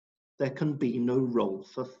seen, there can be no role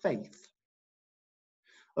for faith.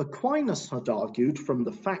 Aquinas had argued from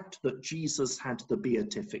the fact that Jesus had the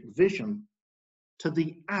beatific vision to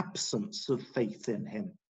the absence of faith in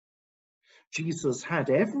him. Jesus had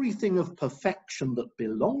everything of perfection that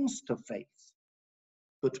belongs to faith,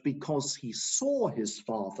 but because he saw his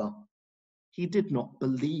Father, he did not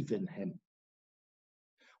believe in him.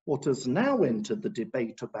 What has now entered the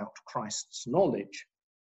debate about Christ's knowledge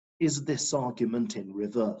is this argument in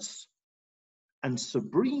reverse. And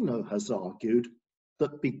Sobrino has argued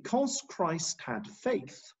that because Christ had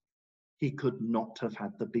faith, he could not have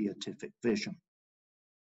had the beatific vision.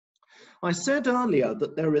 I said earlier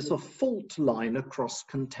that there is a fault line across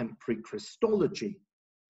contemporary Christology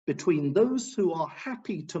between those who are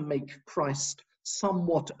happy to make Christ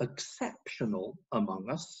somewhat exceptional among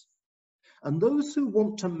us and those who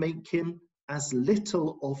want to make him as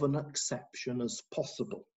little of an exception as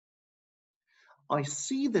possible. I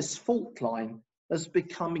see this fault line as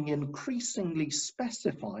becoming increasingly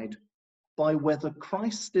specified by whether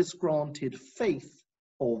Christ is granted faith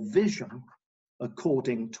or vision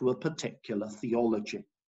according to a particular theology.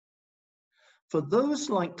 For those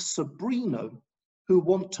like Sobrino who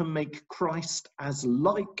want to make Christ as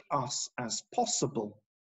like us as possible,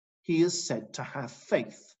 he is said to have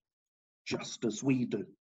faith, just as we do.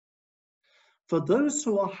 For those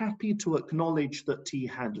who are happy to acknowledge that he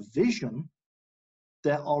had vision,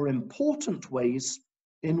 there are important ways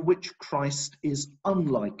in which Christ is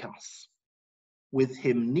unlike us, with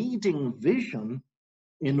him needing vision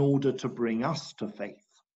in order to bring us to faith.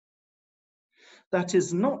 That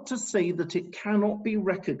is not to say that it cannot be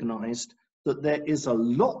recognized that there is a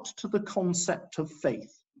lot to the concept of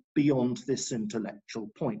faith beyond this intellectual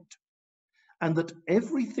point, and that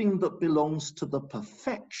everything that belongs to the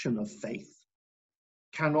perfection of faith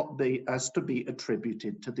cannot be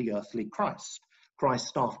attributed to the earthly Christ.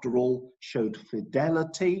 Christ, after all, showed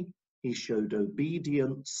fidelity, he showed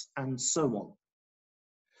obedience, and so on.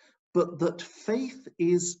 But that faith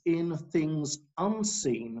is in things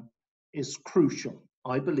unseen is crucial,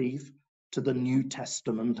 I believe, to the New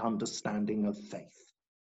Testament understanding of faith.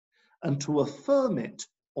 And to affirm it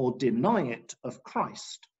or deny it of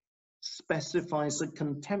Christ specifies a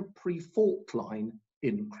contemporary fault line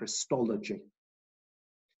in Christology.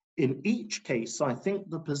 In each case, I think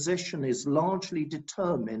the position is largely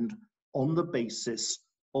determined on the basis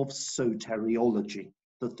of soteriology,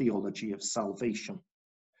 the theology of salvation.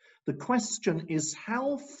 The question is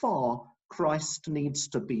how far Christ needs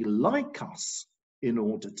to be like us in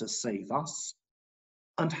order to save us,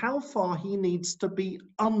 and how far he needs to be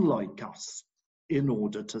unlike us in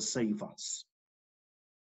order to save us.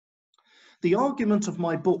 The argument of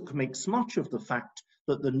my book makes much of the fact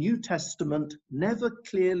that the New Testament never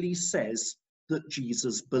clearly says that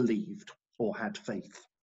Jesus believed or had faith.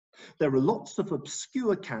 There are lots of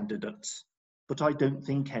obscure candidates, but I don't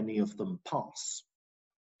think any of them pass.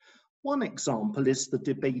 One example is the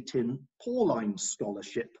debate in Pauline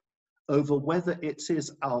scholarship over whether it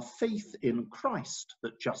is our faith in Christ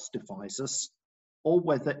that justifies us, or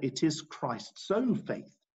whether it is Christ's own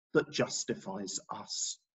faith that justifies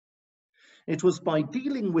us. It was by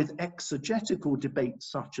dealing with exegetical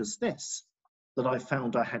debates such as this that I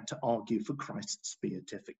found I had to argue for Christ's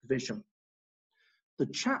beatific vision. The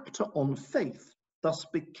chapter on faith thus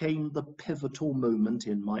became the pivotal moment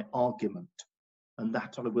in my argument, and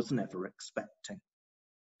that I was never expecting.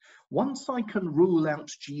 Once I can rule out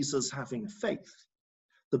Jesus having faith,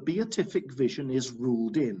 the beatific vision is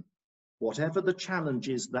ruled in, whatever the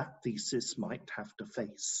challenges that thesis might have to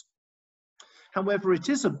face. However, it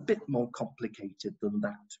is a bit more complicated than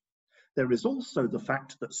that. There is also the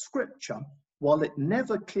fact that Scripture, while it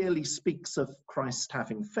never clearly speaks of Christ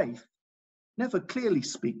having faith, never clearly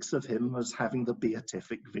speaks of him as having the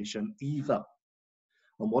beatific vision either.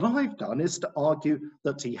 And what I've done is to argue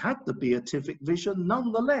that he had the beatific vision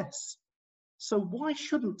nonetheless. So why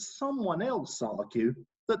shouldn't someone else argue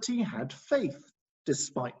that he had faith,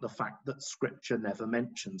 despite the fact that Scripture never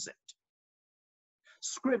mentions it?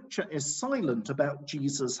 Scripture is silent about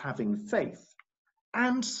Jesus having faith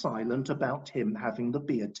and silent about him having the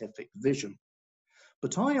beatific vision.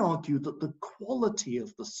 But I argue that the quality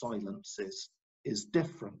of the silences is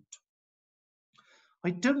different. I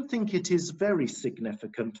don't think it is very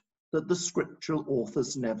significant that the scriptural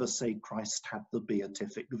authors never say Christ had the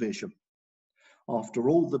beatific vision. After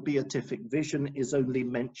all, the beatific vision is only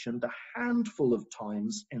mentioned a handful of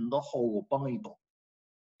times in the whole Bible.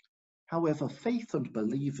 However, faith and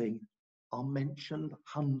believing are mentioned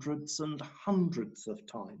hundreds and hundreds of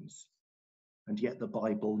times, and yet the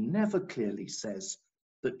Bible never clearly says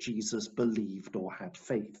that Jesus believed or had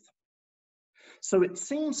faith. So it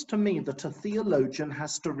seems to me that a theologian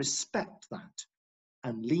has to respect that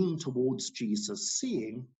and lean towards Jesus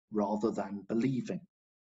seeing rather than believing.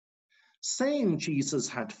 Saying Jesus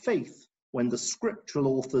had faith when the scriptural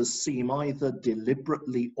authors seem either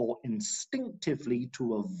deliberately or instinctively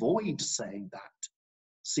to avoid saying that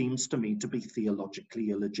seems to me to be theologically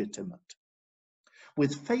illegitimate.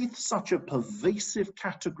 With faith such a pervasive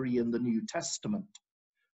category in the New Testament,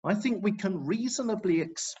 I think we can reasonably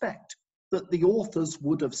expect that the authors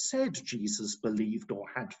would have said Jesus believed or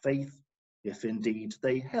had faith, if indeed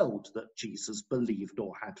they held that Jesus believed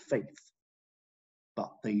or had faith.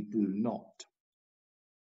 But they do not.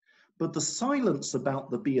 But the silence about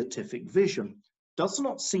the beatific vision does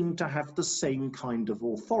not seem to have the same kind of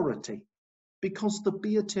authority, because the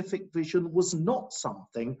beatific vision was not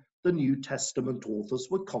something the New Testament authors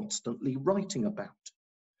were constantly writing about.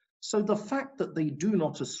 So the fact that they do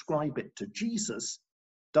not ascribe it to Jesus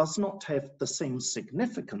does not have the same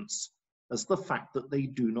significance as the fact that they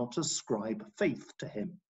do not ascribe faith to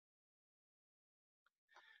him.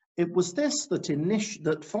 It was this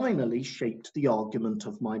that finally shaped the argument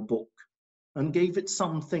of my book and gave it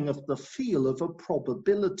something of the feel of a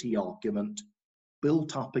probability argument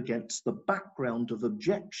built up against the background of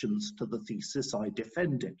objections to the thesis I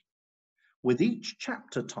defended, with each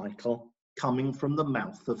chapter title coming from the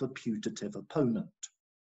mouth of a putative opponent.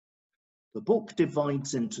 The book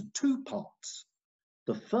divides into two parts,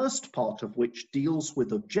 the first part of which deals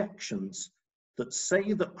with objections that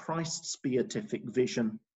say that Christ's beatific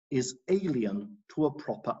vision is alien to a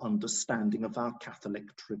proper understanding of our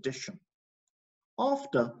Catholic tradition.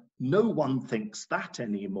 After No One Thinks That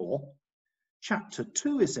Anymore, Chapter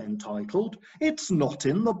 2 is entitled, It's Not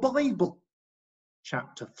in the Bible.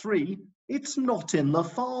 Chapter 3, It's Not in the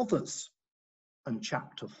Fathers. And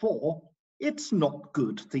Chapter 4, It's Not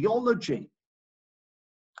Good Theology.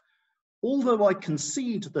 Although I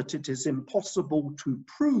concede that it is impossible to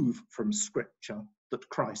prove from Scripture that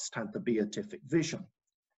Christ had the beatific vision,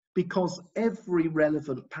 because every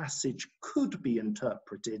relevant passage could be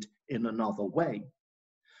interpreted in another way,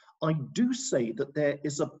 I do say that there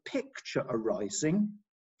is a picture arising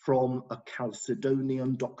from a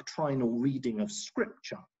Chalcedonian doctrinal reading of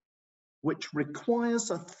Scripture which requires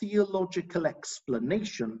a theological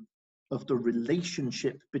explanation of the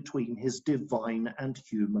relationship between his divine and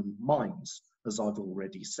human minds, as I've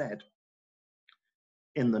already said.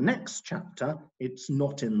 In the next chapter, It's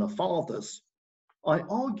Not in the Fathers, I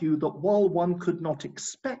argue that while one could not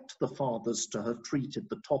expect the Fathers to have treated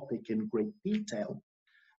the topic in great detail,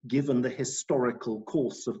 given the historical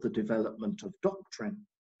course of the development of doctrine,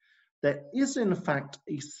 there is in fact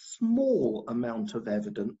a small amount of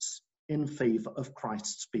evidence in favor of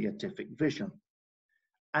Christ's beatific vision,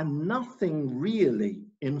 and nothing really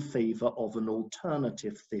in favor of an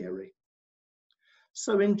alternative theory.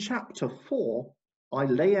 So in chapter 4, I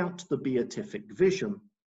lay out the beatific vision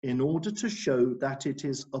in order to show that it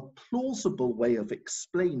is a plausible way of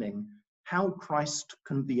explaining how Christ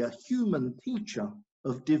can be a human teacher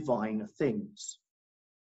of divine things.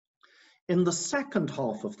 In the second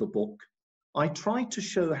half of the book, I try to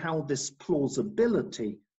show how this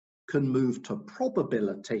plausibility can move to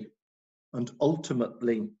probability and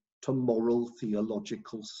ultimately to moral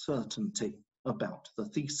theological certainty about the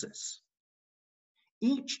thesis.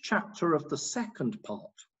 Each chapter of the second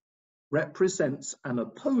part represents an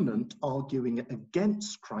opponent arguing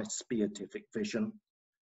against Christ's beatific vision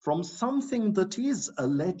from something that is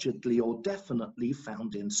allegedly or definitely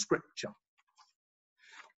found in Scripture.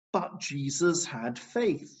 But Jesus had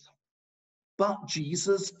faith. But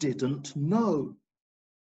Jesus didn't know.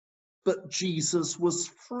 But Jesus was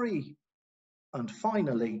free. And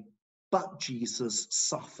finally, but Jesus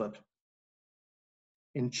suffered.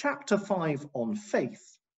 In chapter 5 on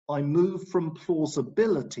faith, I move from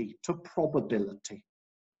plausibility to probability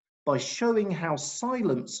by showing how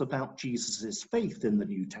silence about Jesus' faith in the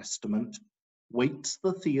New Testament weights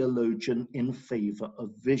the theologian in favor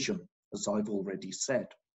of vision, as I've already said.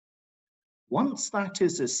 Once that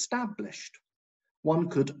is established, one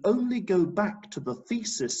could only go back to the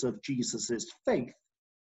thesis of Jesus' faith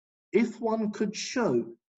if one could show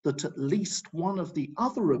that at least one of the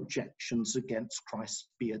other objections against Christ's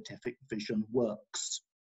beatific vision works.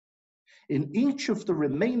 In each of the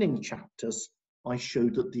remaining chapters, I show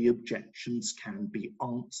that the objections can be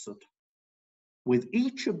answered. With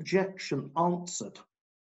each objection answered,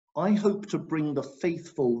 I hope to bring the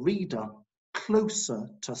faithful reader closer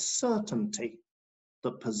to certainty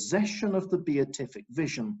that possession of the beatific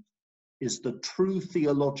vision is the true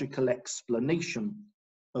theological explanation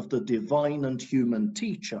of the divine and human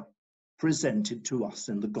teacher presented to us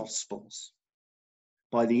in the Gospels.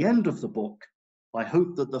 By the end of the book, I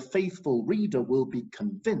hope that the faithful reader will be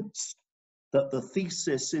convinced that the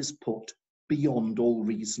thesis is put beyond all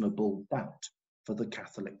reasonable doubt for the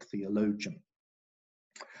Catholic theologian.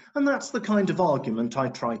 And that's the kind of argument I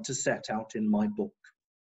try to set out in my book.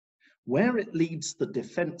 Where it leads the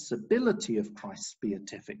defensibility of Christ's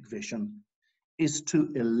beatific vision is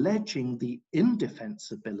to alleging the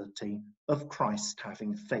indefensibility of Christ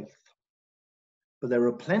having faith. But there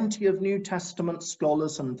are plenty of New Testament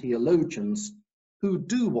scholars and theologians who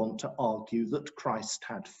do want to argue that Christ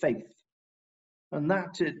had faith, and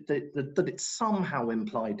that it's somehow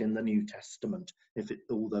implied in the New Testament,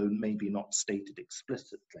 although maybe not stated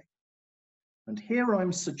explicitly. And here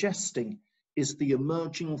I'm suggesting is the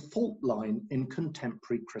emerging fault line in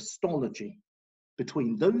contemporary Christology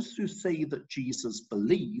between those who say that Jesus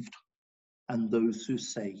believed and those who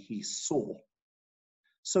say he saw.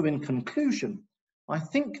 So in conclusion, I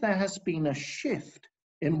think there has been a shift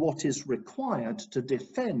in what is required to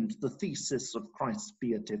defend the thesis of Christ's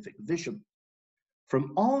beatific vision,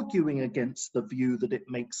 from arguing against the view that it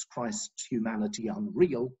makes Christ's humanity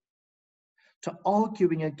unreal, to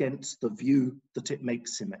arguing against the view that it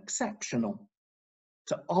makes him exceptional,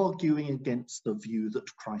 to arguing against the view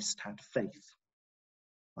that Christ had faith.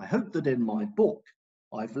 I hope that in my book,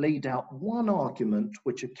 I've laid out one argument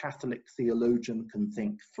which a Catholic theologian can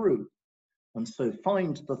think through, and so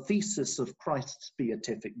find the thesis of Christ's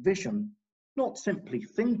beatific vision not simply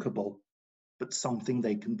thinkable, but something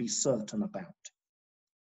they can be certain about.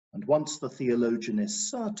 And once the theologian is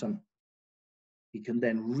certain, he can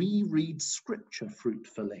then reread Scripture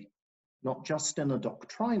fruitfully, not just in a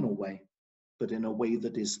doctrinal way, but in a way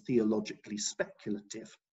that is theologically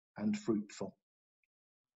speculative and fruitful.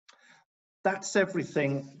 That's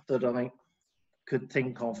everything that I could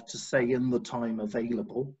think of to say in the time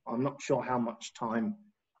available. I'm not sure how much time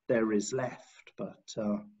there is left, but...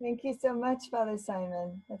 Thank you so much, Father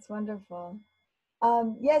Simon. That's wonderful.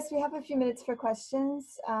 Yes, we have a few minutes for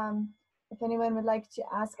questions. If anyone would like to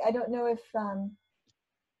ask, I don't know if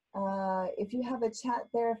you have a chat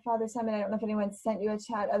there, Father Simon. I don't know if anyone sent you a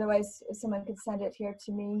chat. Otherwise, if someone could send it here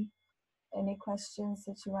to me. Any questions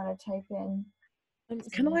that you want to type in?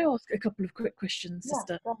 Can I ask a couple of quick questions,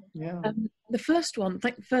 Sister? Yeah. The first one,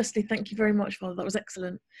 firstly, thank you very much, Father. That was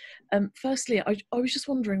excellent. Firstly, I was just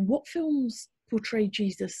wondering, what films portray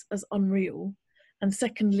Jesus as unreal? And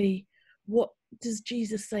secondly, what does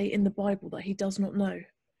Jesus say in the Bible that he does not know?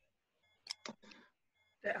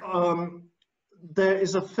 There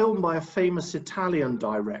is a film by a famous Italian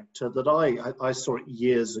director that I saw it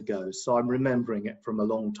years ago, so I'm remembering it from a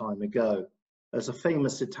long time ago. There's a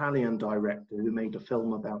famous Italian director who made a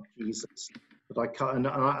film about Jesus, but and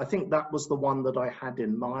I think that was the one that I had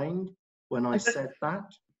in mind when I said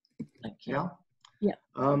that. Thank you. Yeah.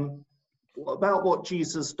 Yeah. About what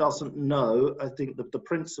Jesus doesn't know, I think that the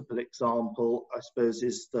principal example, I suppose,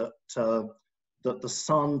 is that that the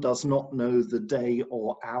Son does not know the day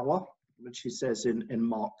or hour, which he says in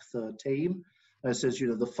Mark 13. It says, you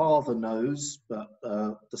know, the Father knows, but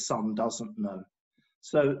the Son doesn't know.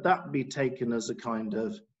 So that would be taken as a kind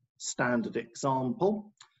of standard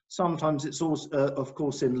example. Sometimes it's also, of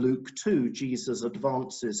course, in Luke 2, Jesus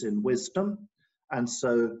advances in wisdom. And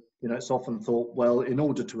so, you know, it's often thought, well, in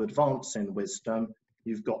order to advance in wisdom,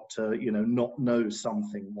 you've got to, you know, not know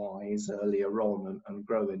something wise earlier on and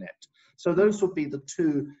grow in it. So those would be the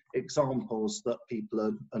two examples that people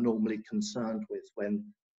are normally concerned with when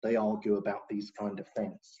they argue about these kind of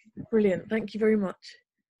things. Brilliant. Thank you very much.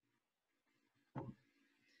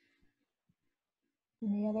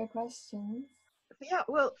 Any other questions? Yeah,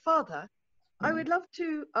 well, Father, I would love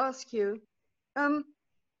to ask you,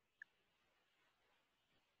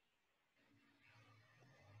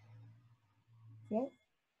 Yes?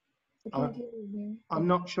 I can't hear you. I'm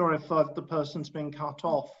not sure if the person's been cut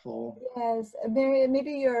off or... Yes, Mary,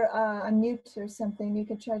 maybe you're on mute or something. You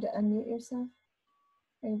could try to unmute yourself.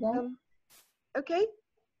 Are you there? okay,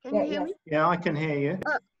 can you hear me? Yeah, I can hear you.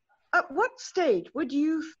 At what stage would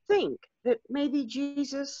you think that maybe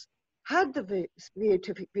Jesus had the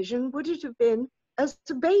beatific vision? Would it have been as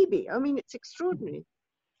a baby? I mean, it's extraordinary.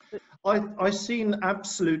 I see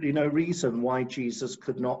absolutely no reason why Jesus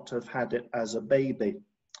could not have had it as a baby.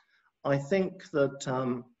 I think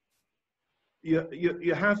that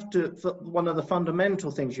you have to, one of the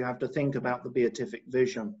fundamental things you have to think about the beatific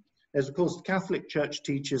vision is, of course, the Catholic Church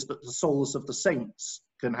teaches that the souls of the saints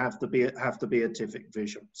can have the beatific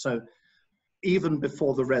vision. So even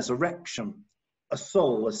before the resurrection, a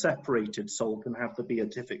soul, a separated soul, can have the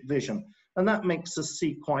beatific vision. And that makes us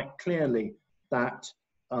see quite clearly that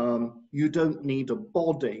you don't need a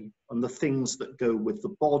body and the things that go with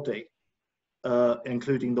the body,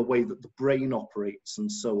 including the way that the brain operates and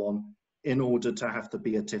so on, in order to have the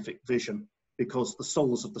beatific vision, because the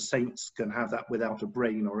souls of the saints can have that without a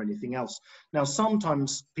brain or anything else. Now,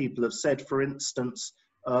 sometimes people have said, for instance,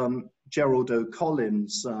 Gerald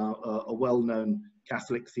O'Collins, a well-known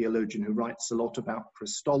Catholic theologian who writes a lot about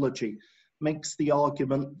Christology, makes the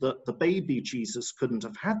argument that the baby Jesus couldn't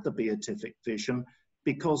have had the beatific vision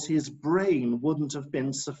because his brain wouldn't have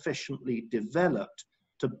been sufficiently developed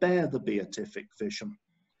to bear the beatific vision.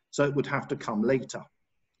 So it would have to come later.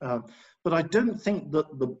 But I don't think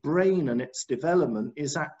that the brain and its development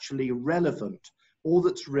is actually relevant. All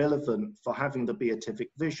that's relevant for having the beatific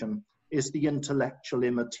vision is the intellectual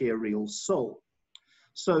immaterial soul.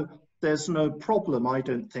 So there's no problem, I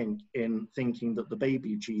don't think, in thinking that the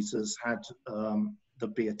baby Jesus had the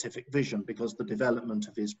beatific vision because the development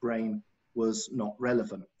of his brain was not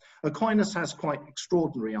relevant. Aquinas has quite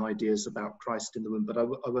extraordinary ideas about Christ in the womb, but I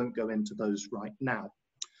won't go into those right now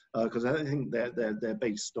because I think they're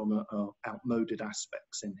based on outmoded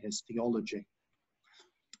aspects in his theology.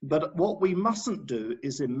 But what we mustn't do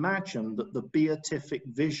is imagine that the beatific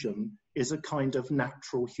vision is a kind of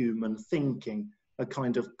natural human thinking, a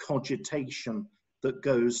kind of cogitation that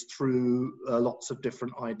goes through lots of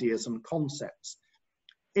different ideas and concepts.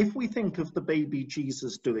 If we think of the baby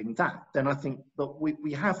Jesus doing that, then I think that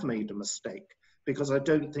we have made a mistake, because I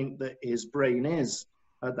don't think that his brain is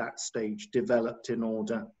at that stage developed in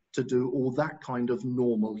order to do all that kind of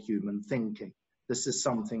normal human thinking. This is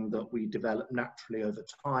something that we develop naturally over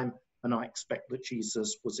time, and I expect that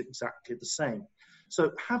Jesus was exactly the same.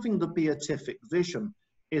 So having the beatific vision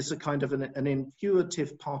is a kind of an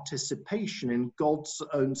intuitive participation in God's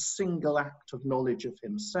own single act of knowledge of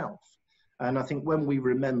himself. And I think when we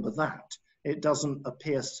remember that, it doesn't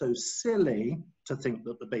appear so silly to think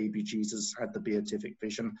that the baby Jesus had the beatific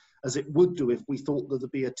vision as it would do if we thought that the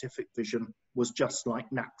beatific vision was just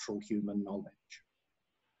like natural human knowledge.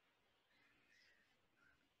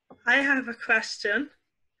 I have a question.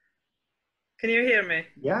 Can you hear me?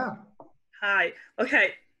 Yeah. Hi.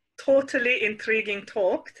 Okay. Totally intriguing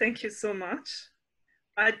talk. Thank you so much.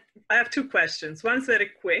 I have two questions. One's very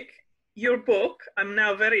quick. your book, I'm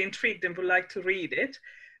now very intrigued and would like to read it,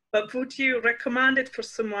 but would you recommend it for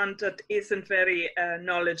someone that isn't very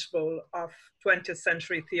knowledgeable of 20th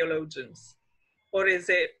century theologians? Or is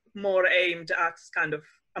it more aimed at kind of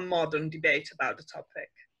a modern debate about the topic?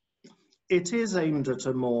 It is aimed at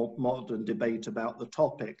a more modern debate about the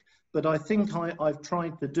topic, but I think I've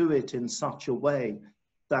tried to do it in such a way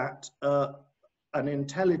that an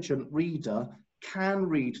intelligent reader can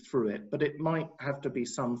read through it, but it might have to be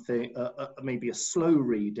something, maybe a slow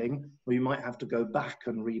reading, or you might have to go back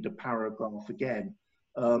and read a paragraph again.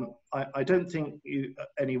 I don't think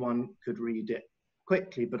anyone could read it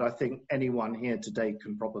quickly, but I think anyone here today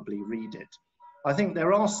can probably read it. I think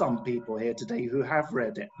there are some people here today who have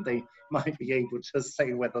read it. They might be able to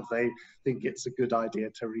say whether they think it's a good idea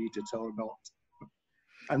to read it or not.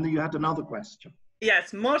 And then you had another question.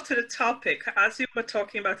 Yes, more to the topic. As you were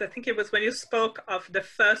talking about, I think it was when you spoke of the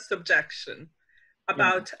first objection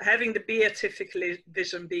about having the beatific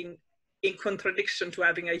vision being in contradiction to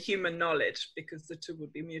having a human knowledge, because the two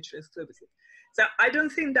would be mutually exclusive. So I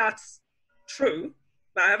don't think that's true,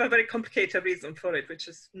 but I have a very complicated reason for it, which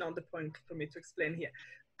is not the point for me to explain here.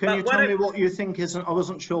 Can you tell me what you think isn't? I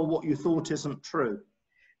wasn't sure what you thought isn't true.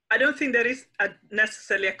 I don't think there is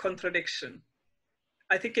necessarily a contradiction.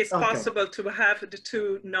 I think it's possible to have the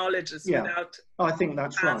two knowledges without I think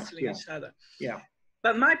that's cancelling right. each other. Yeah.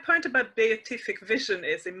 But my point about beatific vision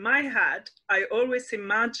is, in my head, I always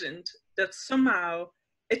imagined that somehow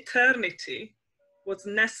eternity was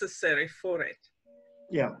necessary for it.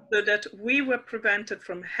 Yeah. So that we were prevented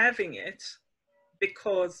from having it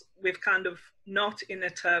because we've kind of not in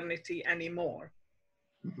eternity anymore.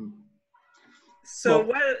 Mm-hmm. So,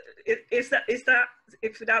 well, if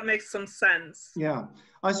that makes some sense. Yeah,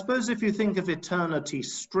 I suppose if you think of eternity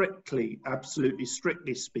strictly, absolutely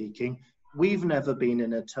strictly speaking, we've never been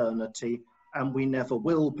in eternity and we never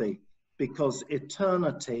will be, because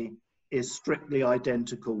eternity is strictly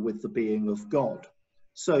identical with the being of God.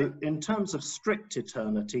 So in terms of strict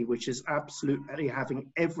eternity, which is absolutely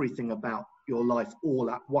having everything about your life all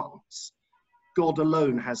at once, God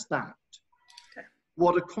alone has that. Okay.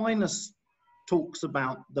 What Aquinas talks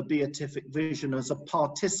about the beatific vision as a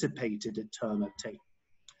participated eternity.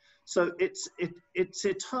 So it's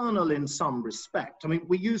eternal in some respect. I mean,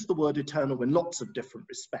 we use the word eternal in lots of different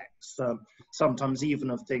respects, sometimes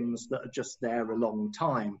even of things that are just there a long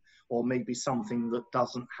time, or maybe something that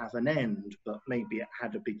doesn't have an end, but maybe it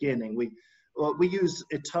had a beginning. We use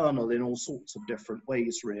eternal in all sorts of different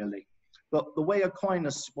ways, really. But the way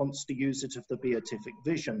Aquinas wants to use it of the beatific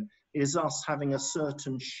vision is us having a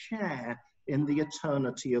certain share in the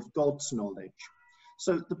eternity of God's knowledge.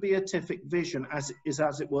 So the beatific vision is,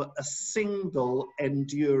 as it were, a single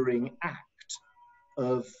enduring act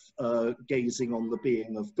of gazing on the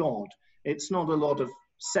being of God. It's not a lot of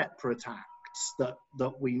separate acts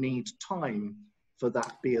that we need time for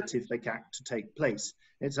that beatific act to take place.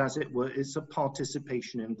 It's, as it were, it's a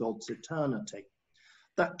participation in God's eternity.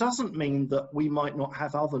 That doesn't mean that we might not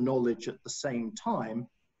have other knowledge at the same time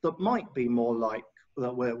that might be more like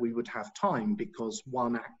where we would have time, because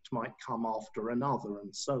one act might come after another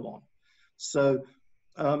and so on. So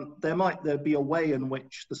there be a way in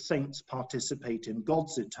which the saints participate in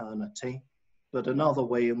God's eternity, but another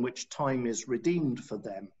way in which time is redeemed for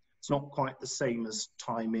them. It's not quite the same as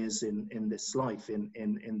time is in this life, in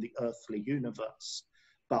the earthly universe,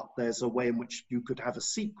 but there's a way in which you could have a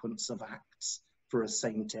sequence of acts for a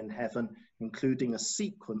saint in heaven, including a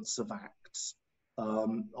sequence of acts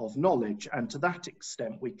of knowledge, and to that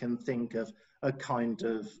extent we can think of a kind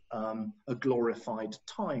of a glorified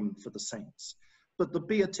time for the saints. But the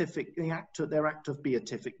beatific, their act of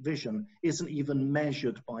beatific vision isn't even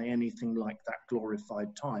measured by anything like that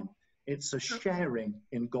glorified time. It's a sharing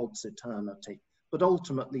in God's eternity, but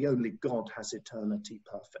ultimately only God has eternity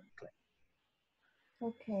perfectly.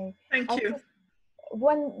 Okay. Thank you.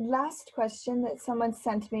 One last question that someone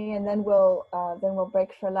sent me, and then we'll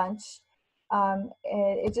break for lunch.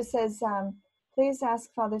 It just says, please ask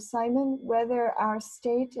Father Simon whether our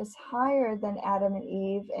state is higher than Adam and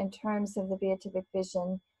Eve in terms of the beatific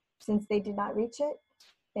vision, since they did not reach it.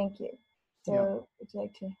 Thank you. So would you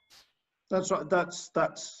like to? That's right. That's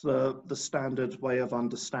the standard way of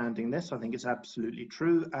understanding this. I think it's absolutely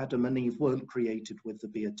true. Adam and Eve weren't created with the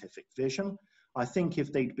beatific vision. I think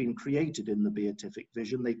if they'd been created in the beatific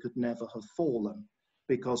vision, they could never have fallen,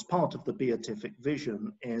 because part of the beatific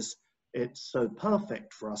vision is it's so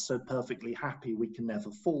perfect for us, so perfectly happy, we can never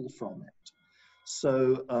fall from it.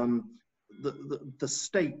 So the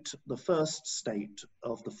state, the first state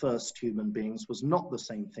of the first human beings was not the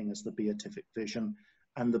same thing as the beatific vision,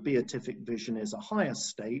 and the beatific vision is a higher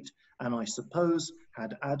state. And I suppose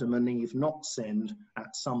had Adam and Eve not sinned,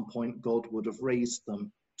 at some point God would have raised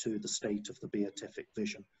them to the state of the beatific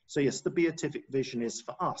vision. So yes, the beatific vision is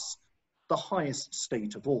for us the highest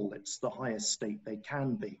state of all. It's the highest state they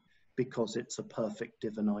can be, because it's a perfect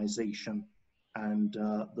divinization and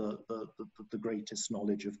the greatest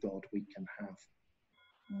knowledge of God we can have.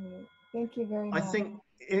 Thank you very much. I think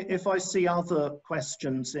if I see other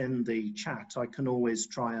questions in the chat, I can always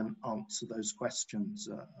try and answer those questions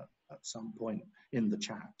at some point in the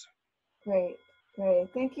chat. Great, great.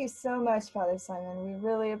 Thank you so much, Father Simon. We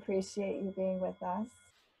really appreciate you being with us.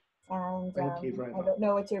 And Thank you very much. I don't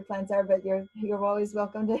know what your plans are, but you're always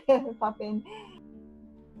welcome to pop in